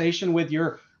conversation with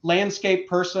your landscape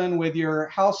person with your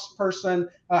house person.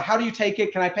 How do you take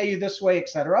it? Can I pay you this way,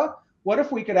 etc.? What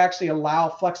if we could actually allow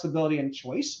flexibility and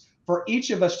choice for each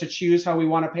of us to choose how we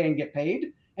want to pay and get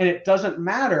paid? And it doesn't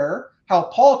matter how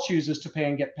Paul chooses to pay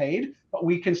and get paid, but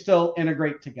we can still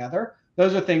integrate together.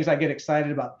 Those are things I get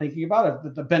excited about thinking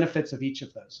about, the benefits of each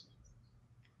of those.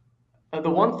 The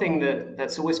one thing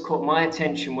that's always caught my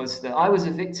attention was that I was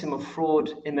a victim of fraud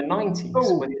in the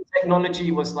 90s when the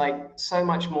technology was like so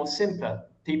much more simpler.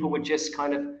 People would just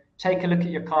kind of take a look at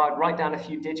your card, write down a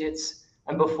few digits,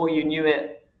 and before you knew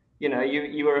it,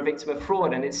 you were a victim of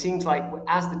fraud. And it seems like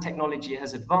as the technology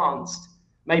has advanced,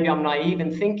 maybe I'm naive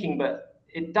in thinking, but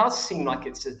it does seem like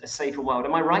it's a safer world.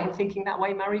 Am I right in thinking that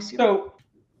way, Mauricio? So,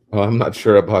 well, I'm not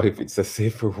sure about if it's a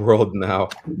safer world now.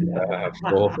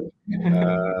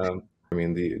 I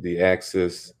mean, the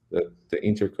access, the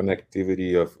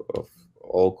interconnectivity of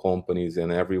all companies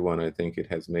and everyone, I think it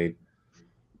has made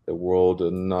the world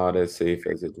not as safe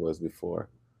as it was before.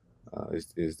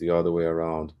 Is the other way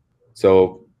around.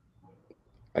 So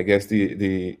I guess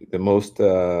the most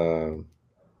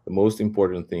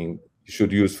important thing you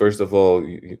should use, first of all,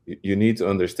 you need to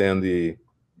understand the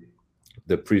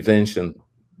prevention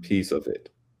piece of it.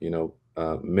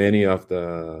 Many of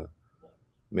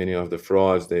the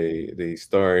frauds, they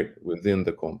start within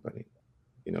the company.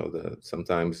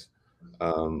 Sometimes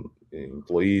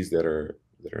employees that are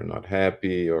not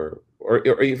happy, or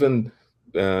even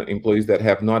employees that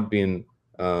have not been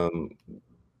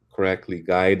correctly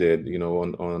guided,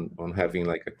 on having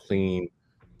like a clean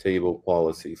table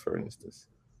policy, for instance.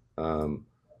 And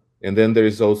then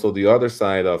there's also the other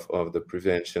side of the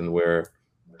prevention, where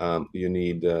you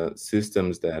need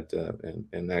systems that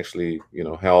and actually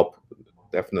help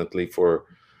definitely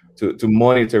to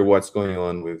monitor what's going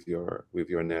on with your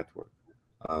network.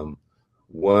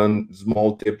 One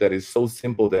small tip that is so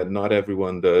simple that not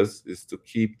everyone does is to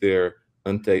keep their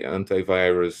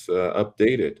antivirus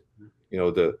updated.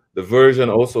 The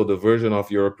version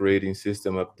of your operating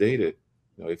system updated.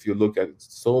 If you look at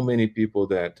so many people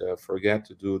that forget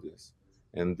to do this,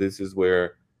 and this is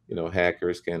where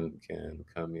hackers can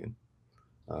come in.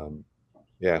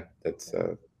 Yeah, that's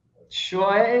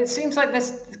Sure. It seems like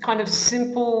there's kind of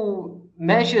simple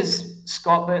measures,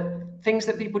 Scott, but things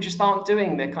that people just aren't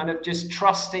doing. They're kind of just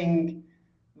trusting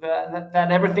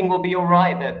that everything will be all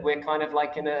right, that we're kind of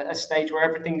like in a stage where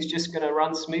everything's just going to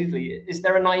run smoothly. Is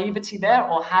there a naivety there,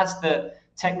 or has the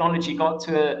technology got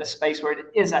to a space where it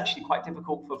is actually quite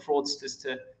difficult for fraudsters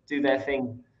to do their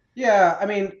thing? Yeah, I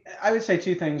mean, I would say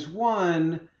two things.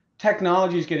 One,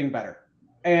 technology is getting better.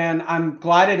 And I'm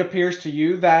glad it appears to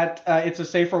you that it's a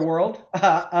safer world.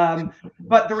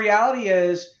 But the reality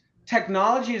is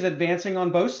technology is advancing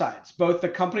on both sides, both the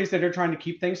companies that are trying to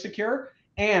keep things secure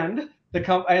and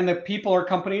the people or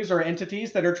companies or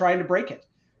entities that are trying to break it.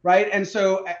 Right. And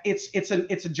so it's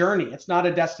a journey. It's not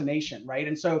a destination. Right.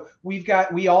 And so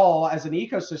we all as an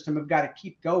ecosystem have got to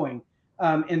keep going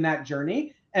in that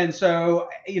journey. And so,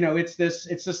 it's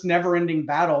this never ending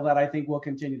battle that I think we'll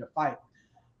continue to fight.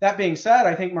 That being said,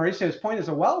 I think Mauricio's point is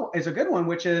a good one,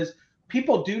 which is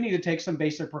people do need to take some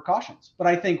basic precautions. But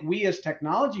I think we as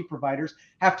technology providers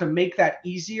have to make that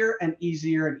easier and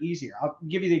easier and easier. I'll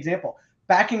give you the example.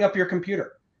 Backing up your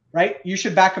computer, right? You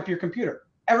should back up your computer.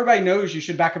 Everybody knows you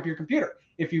should back up your computer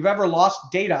if you've ever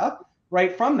lost data,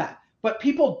 right, from that. But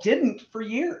people didn't for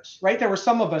years, right? There were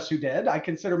some of us who did. I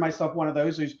consider myself one of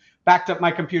those who's backed up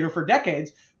my computer for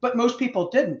decades, but most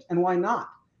people didn't. And why not?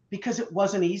 Because it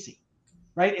wasn't easy.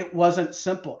 Right? It wasn't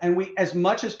simple. And as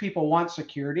much as people want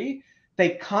security,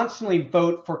 they constantly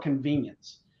vote for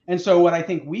convenience. And so what I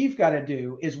think we've got to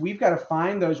do is we've got to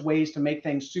find those ways to make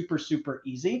things super, super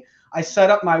easy. I set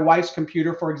up my wife's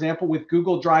computer, for example, with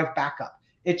Google Drive backup.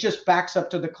 It just backs up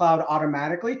to the cloud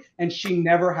automatically, and she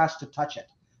never has to touch it.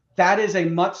 That is a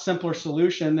much simpler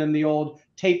solution than the old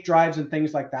tape drives and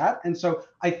things like that. And so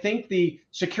I think the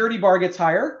security bar gets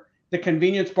higher, the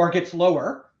convenience bar gets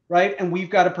lower. Right. And we've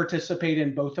got to participate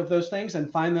in both of those things and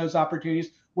find those opportunities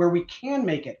where we can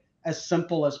make it as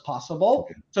simple as possible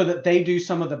so that they do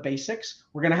some of the basics.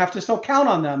 We're going to have to still count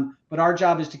on them, but our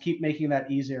job is to keep making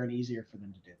that easier and easier for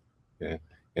them to do. Yeah.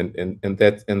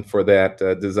 And for that,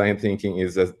 design thinking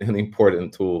is an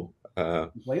important tool.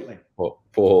 Completely.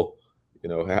 For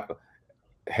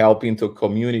helping to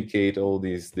communicate all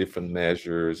these different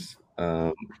measures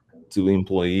to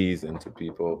employees and to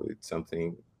people. It's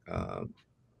something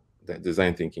that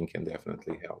design thinking can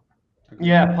definitely help.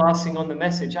 Yeah, passing on the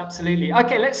message. Absolutely.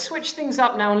 Okay, let's switch things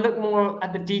up now and look more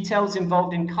at the details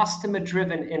involved in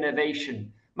customer-driven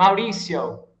innovation.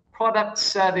 Mauricio, product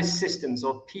service systems,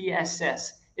 or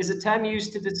PSS, is a term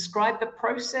used to describe the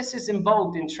processes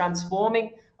involved in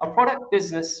transforming a product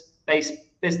business-based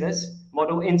business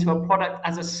model into a product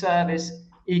as a service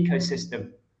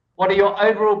ecosystem. What are your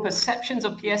overall perceptions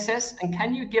of PSS, and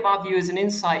can you give our viewers an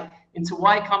insight into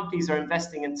why companies are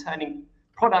investing in turning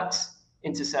products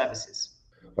into services?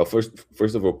 Well,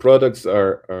 first of all, products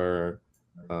are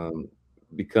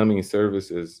becoming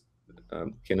services.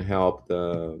 Can help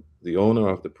the owner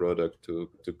of the product to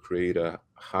create a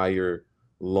higher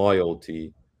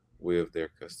loyalty with their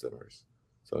customers.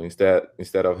 So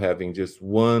instead of having just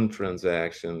one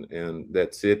transaction and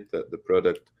that's it, that the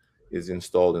product is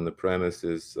installed in the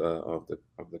premises of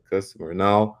the customer.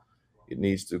 Now it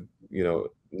needs to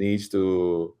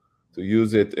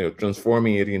use it,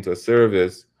 transforming it into a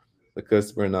service. The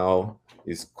customer now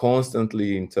is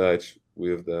constantly in touch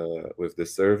with the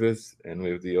service and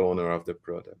with the owner of the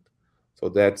product. So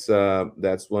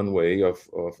that's one way of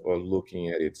looking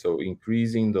at it. So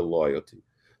increasing the loyalty.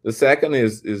 The second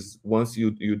is once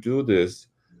you do this,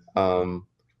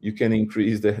 you can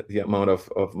increase the amount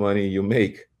of money you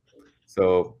make.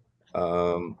 So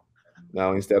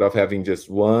now instead of having just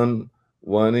one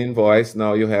invoice,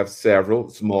 now you have several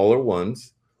smaller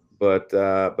ones, but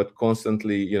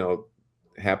constantly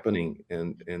happening,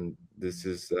 and this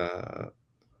is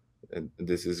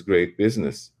great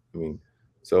business. I mean,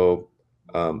 so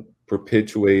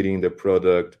perpetuating the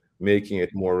product, making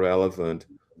it more relevant,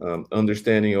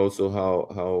 understanding also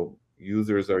how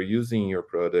users are using your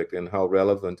product and how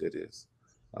relevant it is.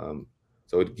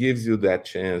 So it gives you that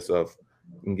chance of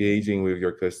engaging with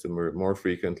your customer more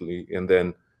frequently, and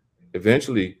then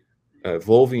eventually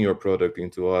evolving your product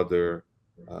into other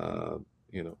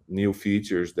new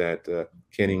features that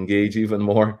can engage even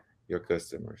more your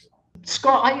customers.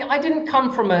 Scott, I didn't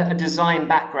come from a design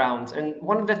background, and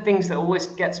one of the things that always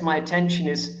gets my attention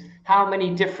is how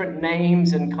many different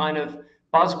names and kind of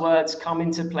buzzwords come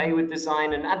into play with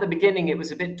design. And at the beginning, it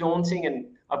was a bit daunting, and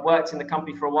I've worked in the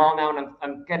company for a while now, and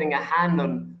I'm getting a hand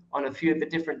on a few of the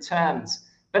different terms.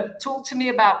 But talk to me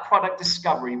about product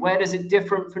discovery. Where does it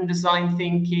differ from design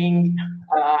thinking?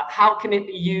 How can it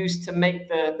be used to make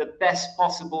the best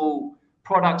possible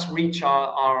products reach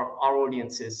our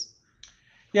audiences?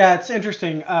 Yeah, it's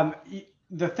interesting.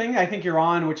 The thing I think you're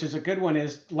on, which is a good one,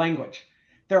 is language.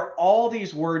 There are all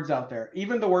these words out there,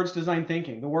 even the words design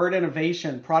thinking, the word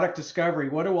innovation, product discovery.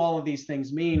 What do all of these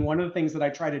things mean? One of the things that I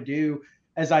try to do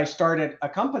as I started a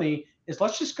company is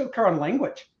let's just go on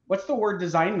language. What's the word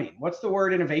design mean? What's the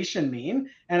word innovation mean?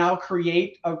 And I'll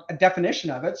create a definition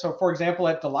of it. So for example,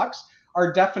 at Deluxe,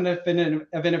 our definition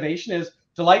of innovation is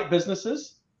delight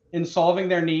businesses in solving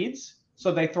their needs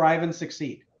so they thrive and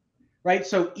succeed, right?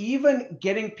 So even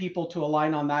getting people to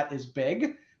align on that is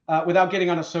big. Without getting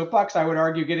on a soapbox, I would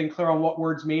argue getting clear on what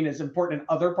words mean is important in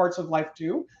other parts of life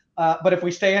too. But if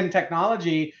we stay in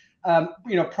technology,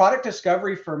 product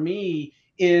discovery for me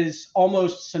is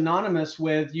almost synonymous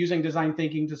with using design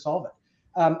thinking to solve it.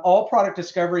 All product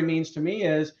discovery means to me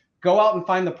is go out and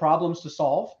find the problems to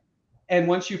solve. And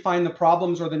once you find the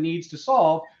problems or the needs to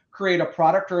solve, create a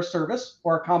product or a service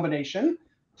or a combination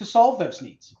to solve those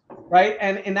needs, right?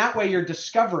 And in that way, you're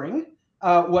discovering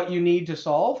what you need to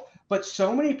solve. But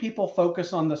so many people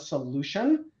focus on the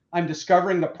solution. I'm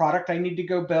discovering the product I need to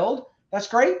go build. That's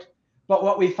great. But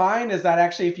what we find is that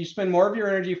actually, if you spend more of your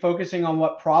energy focusing on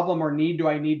what problem or need do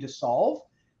I need to solve,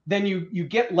 then you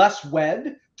get less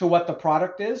wed to what the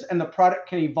product is, and the product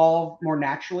can evolve more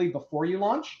naturally before you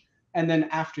launch and then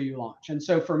after you launch. And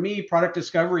so for me, product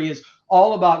discovery is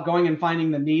all about going and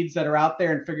finding the needs that are out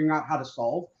there and figuring out how to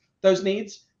solve those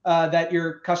needs that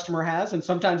your customer has, and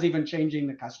sometimes even changing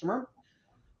the customer.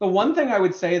 The other thing I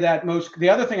would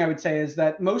say is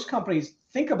that most companies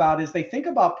think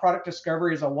about product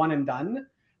discovery as a one and done.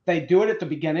 They do it at the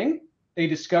beginning. They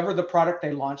discover the product,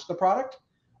 they launch the product.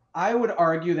 I would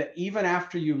argue that even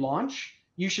after you launch,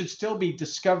 you should still be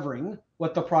discovering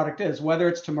what the product is, whether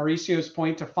it's, to Mauricio's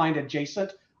point, to find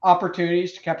adjacent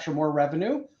opportunities to capture more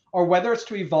revenue, or whether it's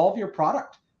to evolve your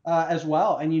product as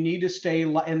well. And you need to stay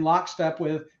in lockstep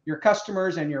with your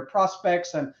customers and your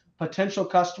prospects and potential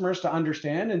customers to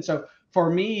understand. And so for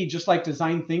me, just like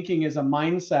design thinking is a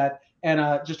mindset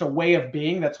and just a way of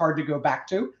being that's hard to go back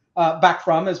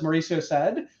from, as Mauricio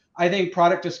said, I think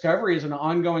product discovery is an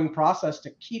ongoing process to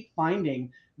keep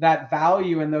finding that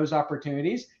value in those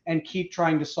opportunities and keep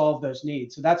trying to solve those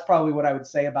needs. So that's probably what I would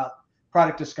say about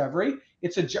product discovery.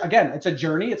 It's a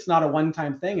journey. It's not a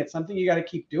one-time thing. It's something you got to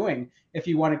keep doing if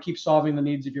you want to keep solving the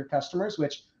needs of your customers,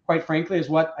 which quite frankly is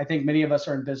what I think many of us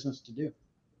are in business to do.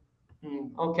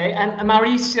 Okay, and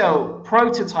Mauricio,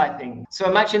 prototyping. So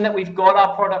imagine that we've got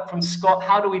our product from Scott.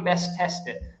 How do we best test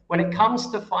it? When it comes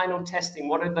to final testing,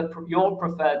 what are your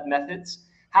preferred methods?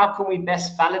 How can we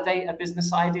best validate a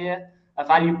business idea, a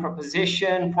value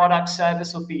proposition, product,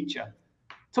 service, or feature?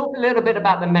 Talk a little bit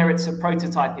about the merits of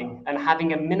prototyping and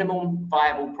having a minimum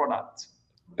viable product.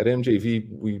 At MJV,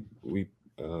 we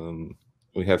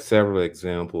have several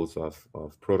examples of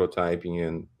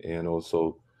prototyping and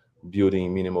also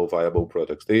building minimal viable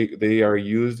products. They are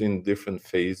used in different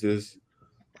phases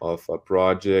of a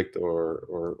project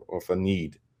or of a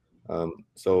need.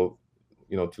 So,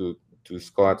 to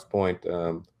Scott's point,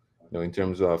 in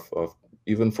terms of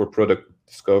even for product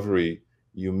discovery,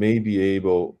 you may be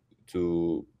able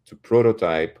to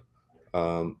prototype,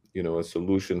 a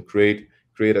solution, create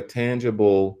a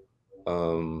tangible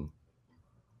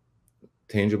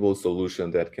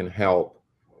solution that can help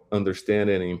understand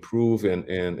and improve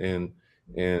and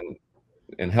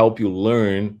help you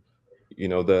learn,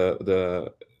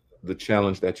 the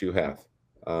challenge that you have.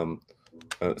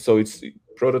 So it's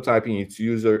prototyping. It's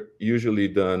usually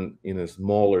done in a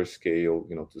smaller scale,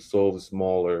 to solve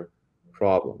smaller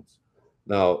problems.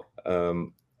 Now,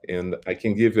 and I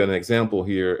can give you an example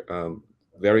here,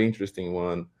 very interesting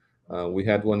one. We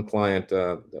had one client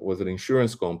that was an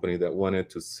insurance company that wanted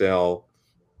to sell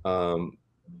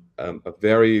a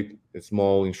very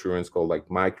small insurance called like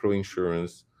micro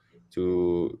insurance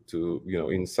to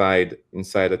inside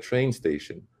a train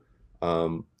station.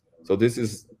 So this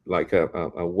is like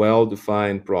a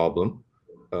well-defined problem,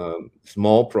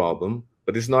 small problem,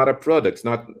 but it's not a product. It's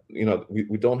not,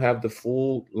 we don't have the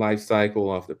full life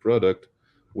cycle of the product,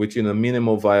 which in a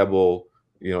minimal viable,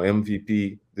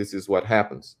 MVP, this is what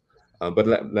happens. But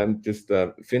let just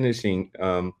finishing.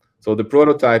 So the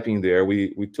prototyping there,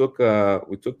 we took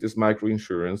this micro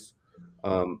insurance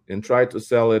and tried to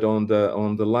sell it on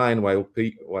the line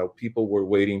while people were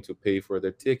waiting to pay for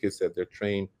their tickets at their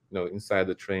train, inside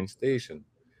the train station,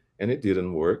 and it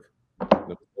didn't work.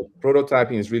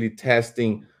 Prototyping is really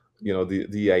testing,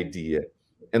 the idea,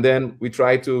 and then we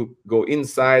try to go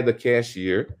inside the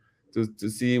cashier to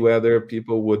see whether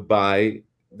people would buy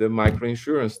the micro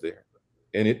insurance there,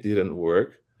 and it didn't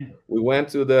work. We went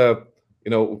to the,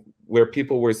 where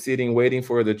people were sitting waiting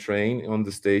for the train on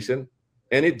the station,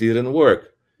 and it didn't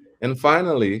work. And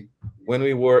finally, when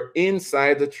we were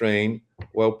inside the train,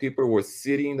 while people were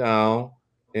sitting down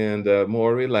and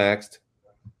more relaxed,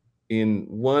 in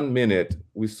 1 minute,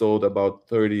 we sold about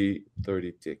 30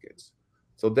 tickets.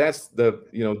 So that's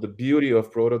the beauty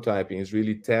of prototyping, is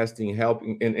really testing,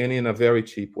 helping, and in a very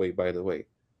cheap way, by the way.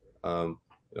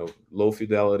 Low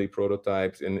fidelity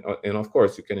prototypes, and of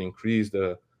course you can increase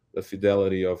the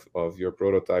fidelity of your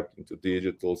prototype into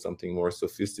digital, something more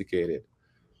sophisticated.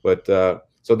 But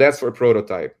so that's for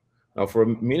prototype. Now for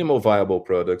minimal viable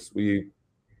products,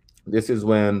 this is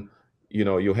when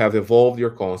you have evolved your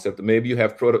concept. Maybe you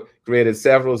have created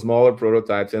several smaller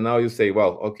prototypes, and now you say,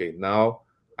 well, okay, now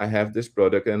I have this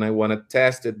product and I want to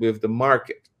test it with the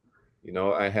market.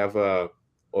 I have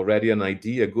already an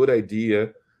idea, a good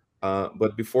idea,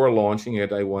 but before launching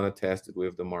it, I want to test it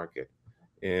with the market.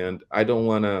 And I don't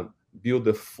want to build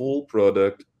the full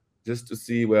product just to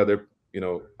see whether,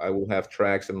 I will have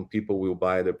traction, people will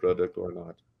buy the product or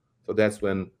not. So that's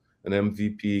when an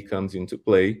MVP comes into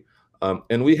play.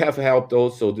 And we have helped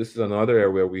also, this is another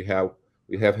area where we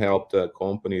have helped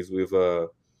companies with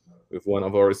one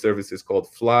of our services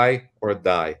called Fly or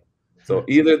Die. So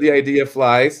either the idea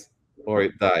flies or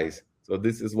it dies. So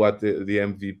this is what the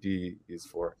MVP is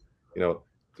for,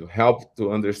 to help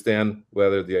to understand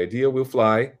whether the idea will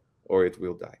fly or it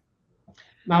will die.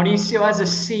 Mauricio, as a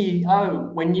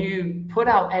CEO, when you put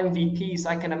out MVPs,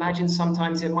 I can imagine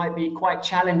sometimes it might be quite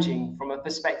challenging from a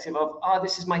perspective of,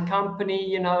 this is my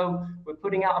company, we're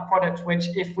putting out a product which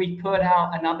if we put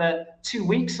out another 2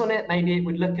 weeks on it, maybe it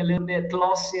would look a little bit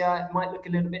glossier, it might look a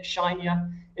little bit shinier.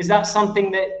 Is that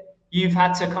something that you've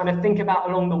had to kind of think about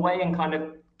along the way and kind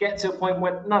of get to a point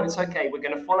where, no, it's okay, we're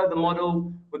going to follow the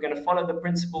model, we're going to follow the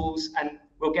principles, and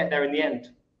we'll get there in the end?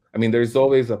 I mean, there's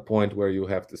always a point where you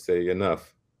have to say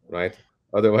enough, right?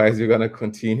 Otherwise, you're gonna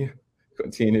continue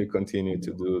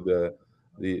to do the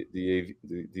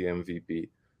MVP.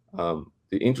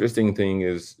 The interesting thing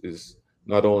is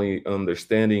not only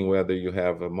understanding whether you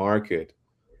have a market,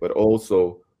 but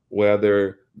also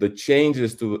whether the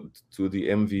changes to the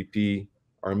MVP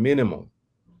are minimal.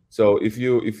 So if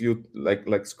you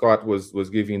like Scott was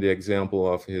giving the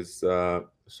example of his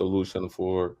solution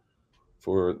for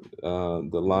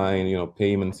the line,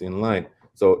 payments in line.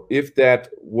 So if that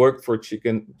worked for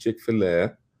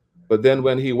Chick-fil-A, but then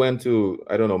when he went to,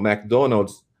 I don't know,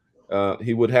 McDonald's,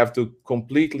 he would have to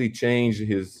completely change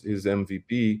his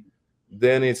MVP.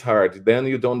 Then it's hard. Then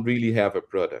you don't really have a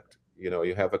product.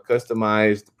 You have a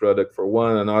customized product for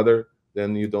one another.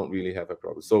 Then you don't really have a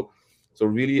product. So So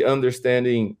really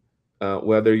understanding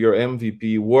whether your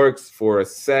MVP works for a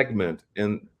segment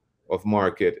of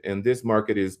market, and this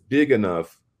market is big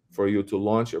enough for you to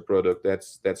launch a product,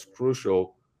 that's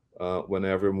crucial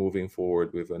whenever moving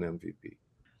forward with an MVP.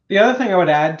 The other thing I would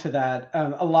add to that,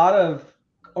 a lot of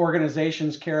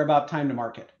organizations care about time to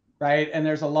market, right? And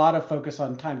there's a lot of focus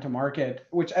on time to market,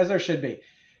 which as there should be.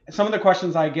 Some of the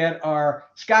questions I get are,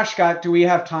 gosh, Scott, do we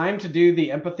have time to do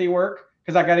the empathy work?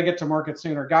 Because I got to get to market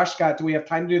sooner. Gosh, Scott, do we have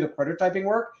time to do the prototyping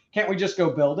work? Can't we just go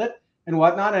build it and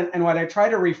whatnot? And what I try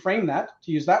to reframe that,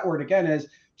 to use that word again, is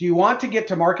do you want to get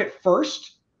to market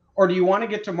first, or do you want to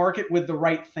get to market with the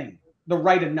right thing, the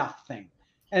right enough thing?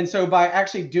 And so by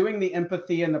actually doing the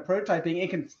empathy and the prototyping, it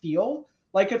can feel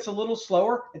like it's a little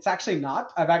slower. It's actually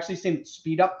not. I've actually seen it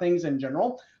speed up things in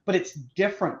general, but it's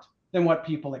different than what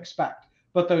people expect.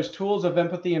 But those tools of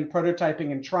empathy and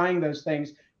prototyping and trying those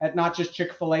things at not just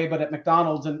Chick-fil-A, but at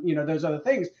McDonald's and those other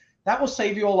things, that will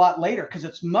save you a lot later, because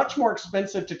it's much more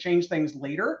expensive to change things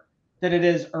later than it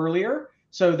is earlier.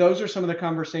 So those are some of the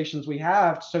conversations we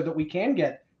have so that we can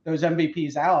get those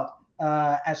MVPs out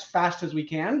as fast as we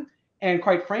can. And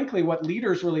quite frankly, what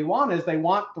leaders really want is they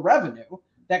want the revenue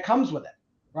that comes with it,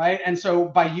 right? And so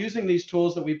by using these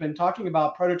tools that we've been talking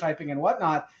about, prototyping and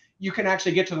whatnot, you can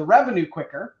actually get to the revenue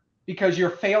quicker because you're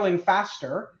failing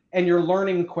faster and you're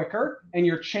learning quicker and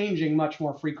you're changing much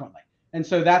more frequently. And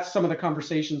so that's some of the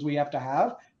conversations we have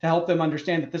to help them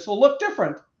understand that this will look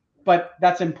different, but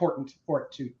that's important for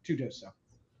it to do so.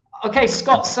 Okay,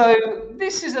 Scott, so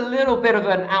this is a little bit of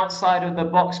an outside of the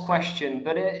box question,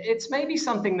 but it's maybe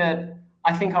something that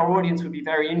I think our audience would be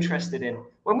very interested in.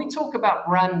 When we talk about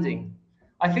branding,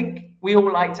 I think we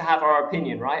all like to have our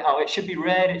opinion, right? Oh, it should be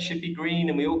red, it should be green,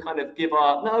 and we all kind of give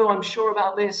our, no, I'm sure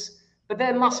about this. But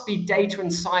there must be data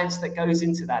and science that goes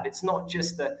into that. It's not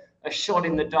just a shot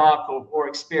in the dark or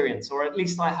experience, or at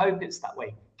least I hope it's that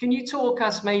way. Can you talk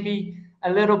us maybe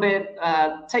a little bit,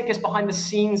 take us behind the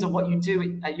scenes of what you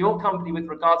do at your company with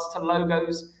regards to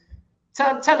logos?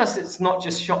 Tell us it's not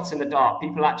just shots in the dark.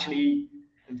 People actually,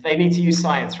 they need to use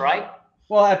science, right?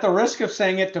 Well, at the risk of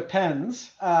saying it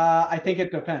depends, I think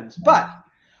it depends. But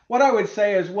what I would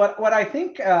say is what I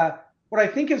think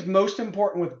is most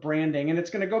important with branding, and it's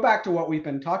going to go back to what we've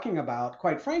been talking about,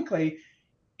 quite frankly,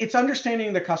 it's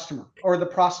understanding the customer or the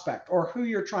prospect or who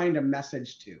you're trying to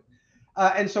message to.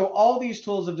 And so all these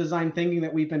tools of design thinking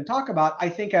that we've been talking about, I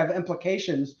think have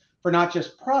implications for not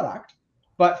just product,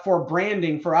 but for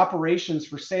branding, for operations,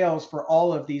 for sales, for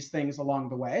all of these things along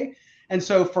the way. And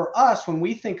so for us, when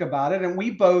we think about it, and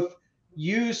we both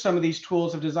use some of these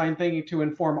tools of design thinking to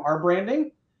inform our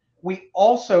branding, we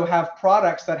also have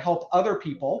products that help other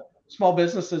people, small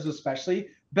businesses especially,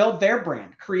 build their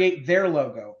brand, create their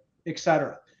logo, et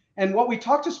cetera. And what we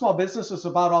talk to small businesses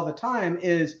about all the time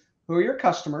is, who are your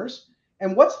customers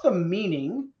and what's the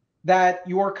meaning that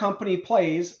your company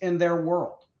plays in their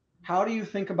world? How do you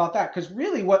think about that? Because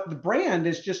really what the brand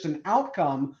is just an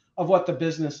outcome of what the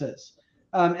business is.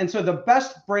 And so the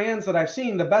best brands that I've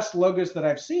seen, the best logos that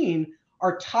I've seen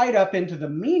are tied up into the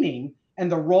meaning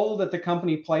and the role that the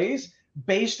company plays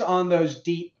based on those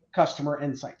deep customer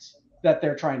insights that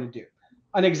they're trying to do.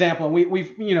 An example,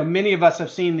 we've many of us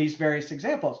have seen these various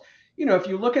examples. If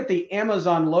you look at the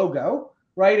Amazon logo,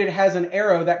 right, it has an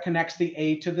arrow that connects the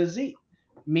A to the Z,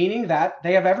 meaning that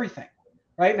they have everything.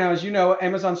 Right now, as you know,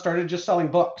 Amazon started just selling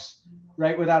books,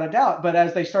 right, without a doubt. But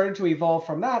as they started to evolve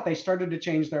from that, they started to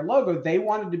change their logo. They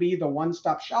wanted to be the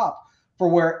one-stop shop for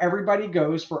where everybody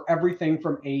goes for everything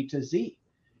from A to Z.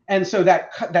 And so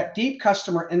that deep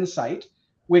customer insight,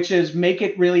 which is make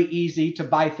it really easy to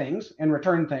buy things and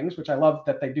return things, which I love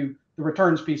that they do the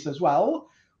returns piece as well,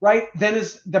 right? Then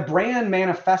is the brand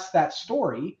manifests that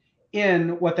story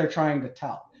in what they're trying to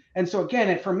tell. And so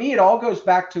again, for me, it all goes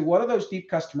back to what are those deep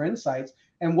customer insights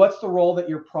and what's the role that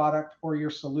your product or your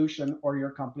solution or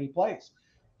your company plays.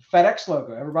 FedEx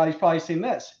logo, everybody's probably seen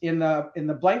this. In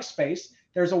the blank space,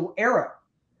 there's an arrow.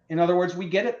 In other words, we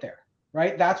get it there.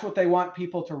 Right? That's what they want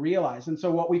people to realize. And so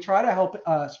what we try to help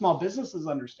small businesses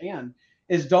understand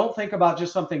is don't think about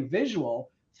just something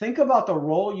visual. Think about the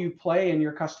role you play in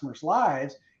your customers'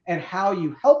 lives and how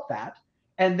you help that.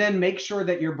 And then make sure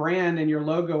that your brand and your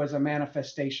logo is a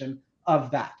manifestation of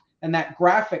that. And that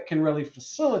graphic can really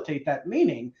facilitate that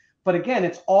meaning. But again,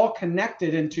 it's all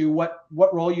connected into what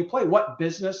role you play. What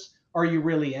business are you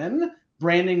really in?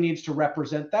 Branding needs to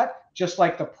represent that, just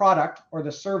like the product or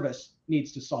the service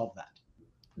needs to solve that.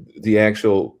 The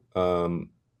actual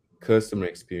customer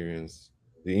experience,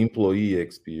 the employee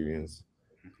experience,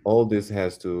 all this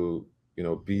has to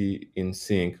be in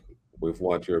sync with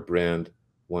what your brand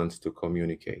wants to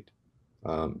communicate,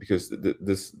 because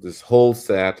this whole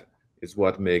set is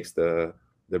what makes the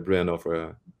brand of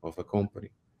a company.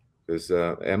 Because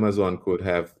Amazon could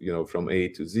have, from A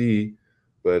to Z,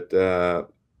 but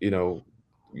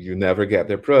you never get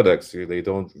their products. They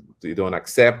don't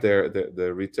accept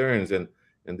their returns, and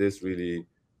this really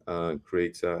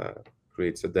creates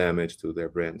a damage to their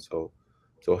brand.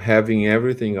 So having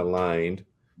everything aligned,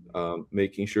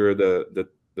 making sure the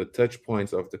touch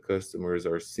points of the customers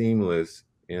are seamless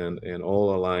and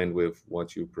all aligned with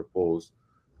what you propose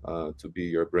to be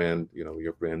your brand,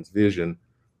 your brand's vision.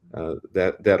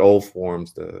 That all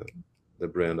forms the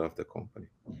brand of the company.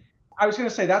 I was going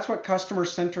to say that's what customer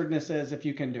centeredness is. If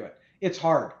you can do it, it's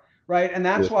hard, right? And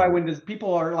that's why when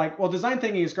people are like, well, design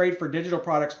thinking is great for digital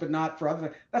products, but not for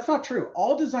other, that's not true.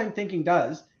 All design thinking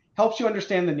does helps you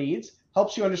understand the needs,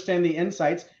 helps you understand the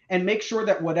insights, and make sure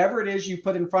that whatever it is you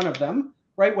put in front of them,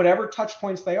 right, whatever touch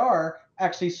points they are,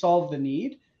 actually solve the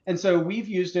need. And so we've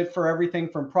used it for everything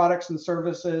from products and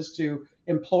services to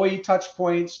employee touch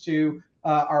points to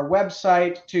our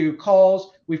website to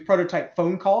calls. We've prototyped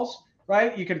phone calls,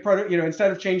 right? You can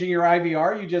instead of changing your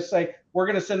IVR, you just say, we're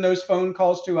going to send those phone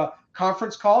calls to a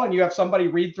conference call, and you have somebody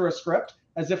read through a script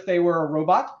as if they were a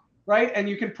robot, right? And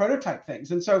you can prototype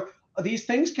things. And so these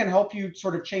things can help you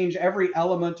sort of change every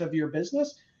element of your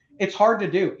business. It's hard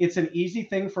to do. It's an easy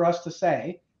thing for us to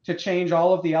say, to change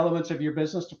all of the elements of your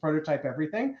business, to prototype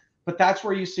everything. But that's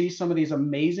where you see some of these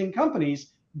amazing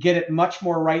companies get it much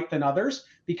more right than others,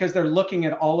 because they're looking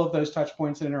at all of those touch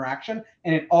points and interaction.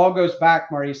 And it all goes back,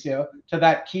 Mauricio, to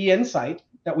that key insight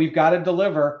that we've got to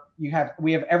deliver. We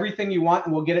have everything you want,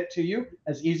 and we'll get it to you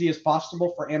as easy as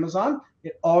possible for Amazon.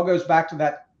 It all goes back to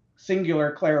that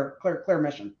singular, clear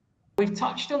mission. We've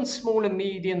touched on small and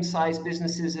medium-sized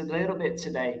businesses a little bit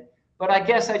today, but I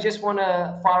guess I just want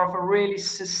to fire off a really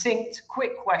succinct,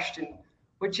 quick question,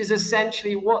 which is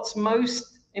essentially what's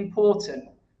most important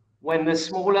when the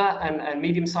smaller and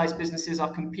medium-sized businesses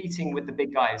are competing with the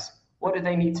big guys? What do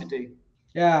they need to do?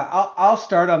 Yeah, I'll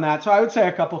start on that. So I would say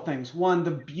a couple things. One,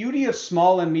 the beauty of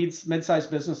small and mid-sized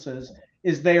businesses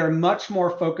is they are much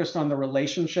more focused on the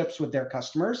relationships with their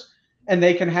customers, and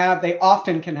they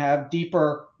often can have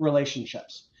deeper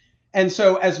relationships. And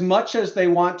so as much as they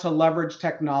want to leverage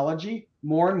technology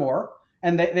more and more,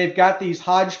 and they've got these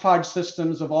hodgepodge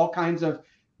systems of all kinds of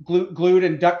glued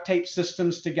and duct tape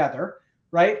systems together,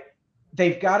 right?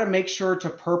 They've got to make sure to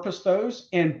purpose those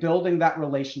and building that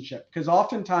relationship, because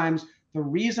oftentimes the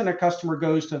reason a customer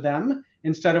goes to them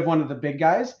instead of one of the big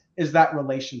guys is that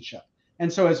relationship.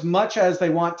 And so as much as they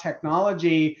want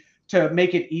technology to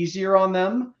make it easier on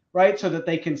them, right, so that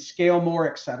they can scale more,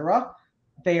 et cetera,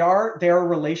 they're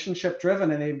relationship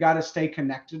driven, and they've got to stay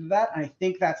connected to that. And I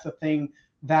think that's the thing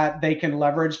that they can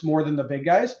leverage more than the big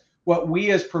guys. What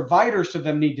we as providers to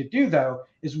them need to do, though,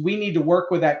 is we need to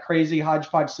work with that crazy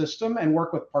hodgepodge system and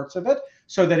work with parts of it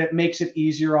so that it makes it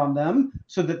easier on them,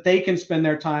 so that they can spend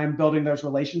their time building those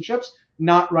relationships,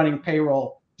 not running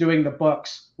payroll, doing the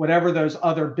books, whatever those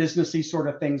other businessy sort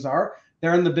of things are.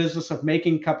 They're in the business of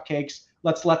making cupcakes.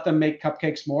 Let's let them make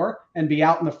cupcakes more and be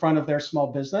out in the front of their small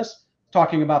business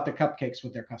talking about the cupcakes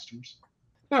with their customers.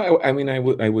 No, I mean, I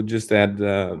would just add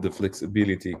the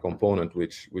flexibility component,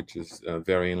 which is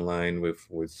very in line with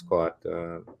Scott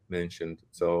mentioned.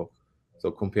 So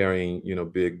comparing,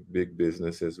 big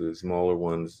businesses with smaller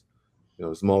ones,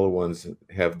 smaller ones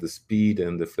have the speed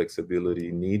and the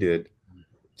flexibility needed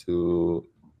to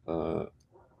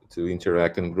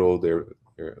interact and grow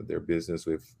their business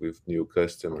with new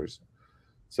customers.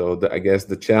 So I guess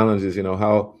the challenge is,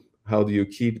 how do you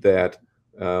keep that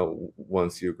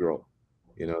once you grow?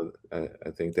 I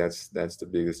think that's the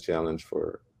biggest challenge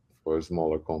for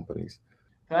smaller companies.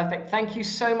 Perfect. Thank you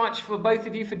so much for both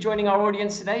of you for joining our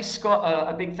audience today. Scott,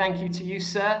 a big thank you to you,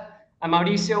 sir. And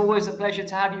Mauricio, always a pleasure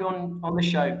to have you on the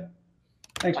show.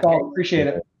 Thanks, Paul. Appreciate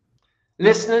it.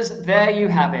 Listeners, there you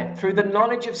have it. Through the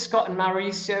knowledge of Scott and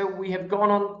Mauricio, we have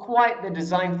gone on quite the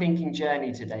design thinking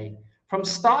journey today. From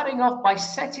starting off by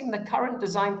setting the current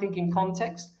design thinking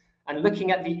context and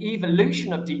looking at the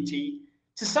evolution of DT,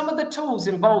 to some of the tools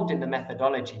involved in the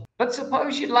methodology. But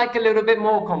suppose you'd like a little bit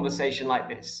more conversation like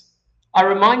this. I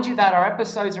remind you that our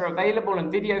episodes are available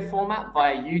in video format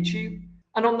via YouTube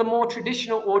and on the more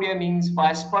traditional audio means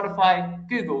via Spotify,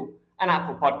 Google, and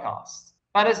Apple Podcasts.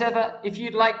 But as ever, if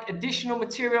you'd like additional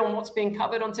material on what's being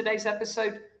covered on today's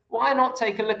episode, why not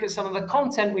take a look at some of the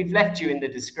content we've left you in the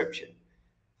description.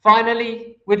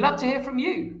 Finally, we'd love to hear from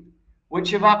you.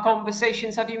 Which of our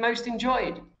conversations have you most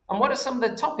enjoyed? And what are some of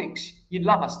the topics you'd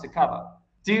love us to cover?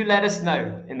 Do let us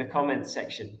know in the comments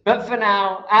section. But for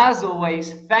now, as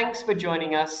always, thanks for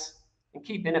joining us and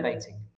keep innovating.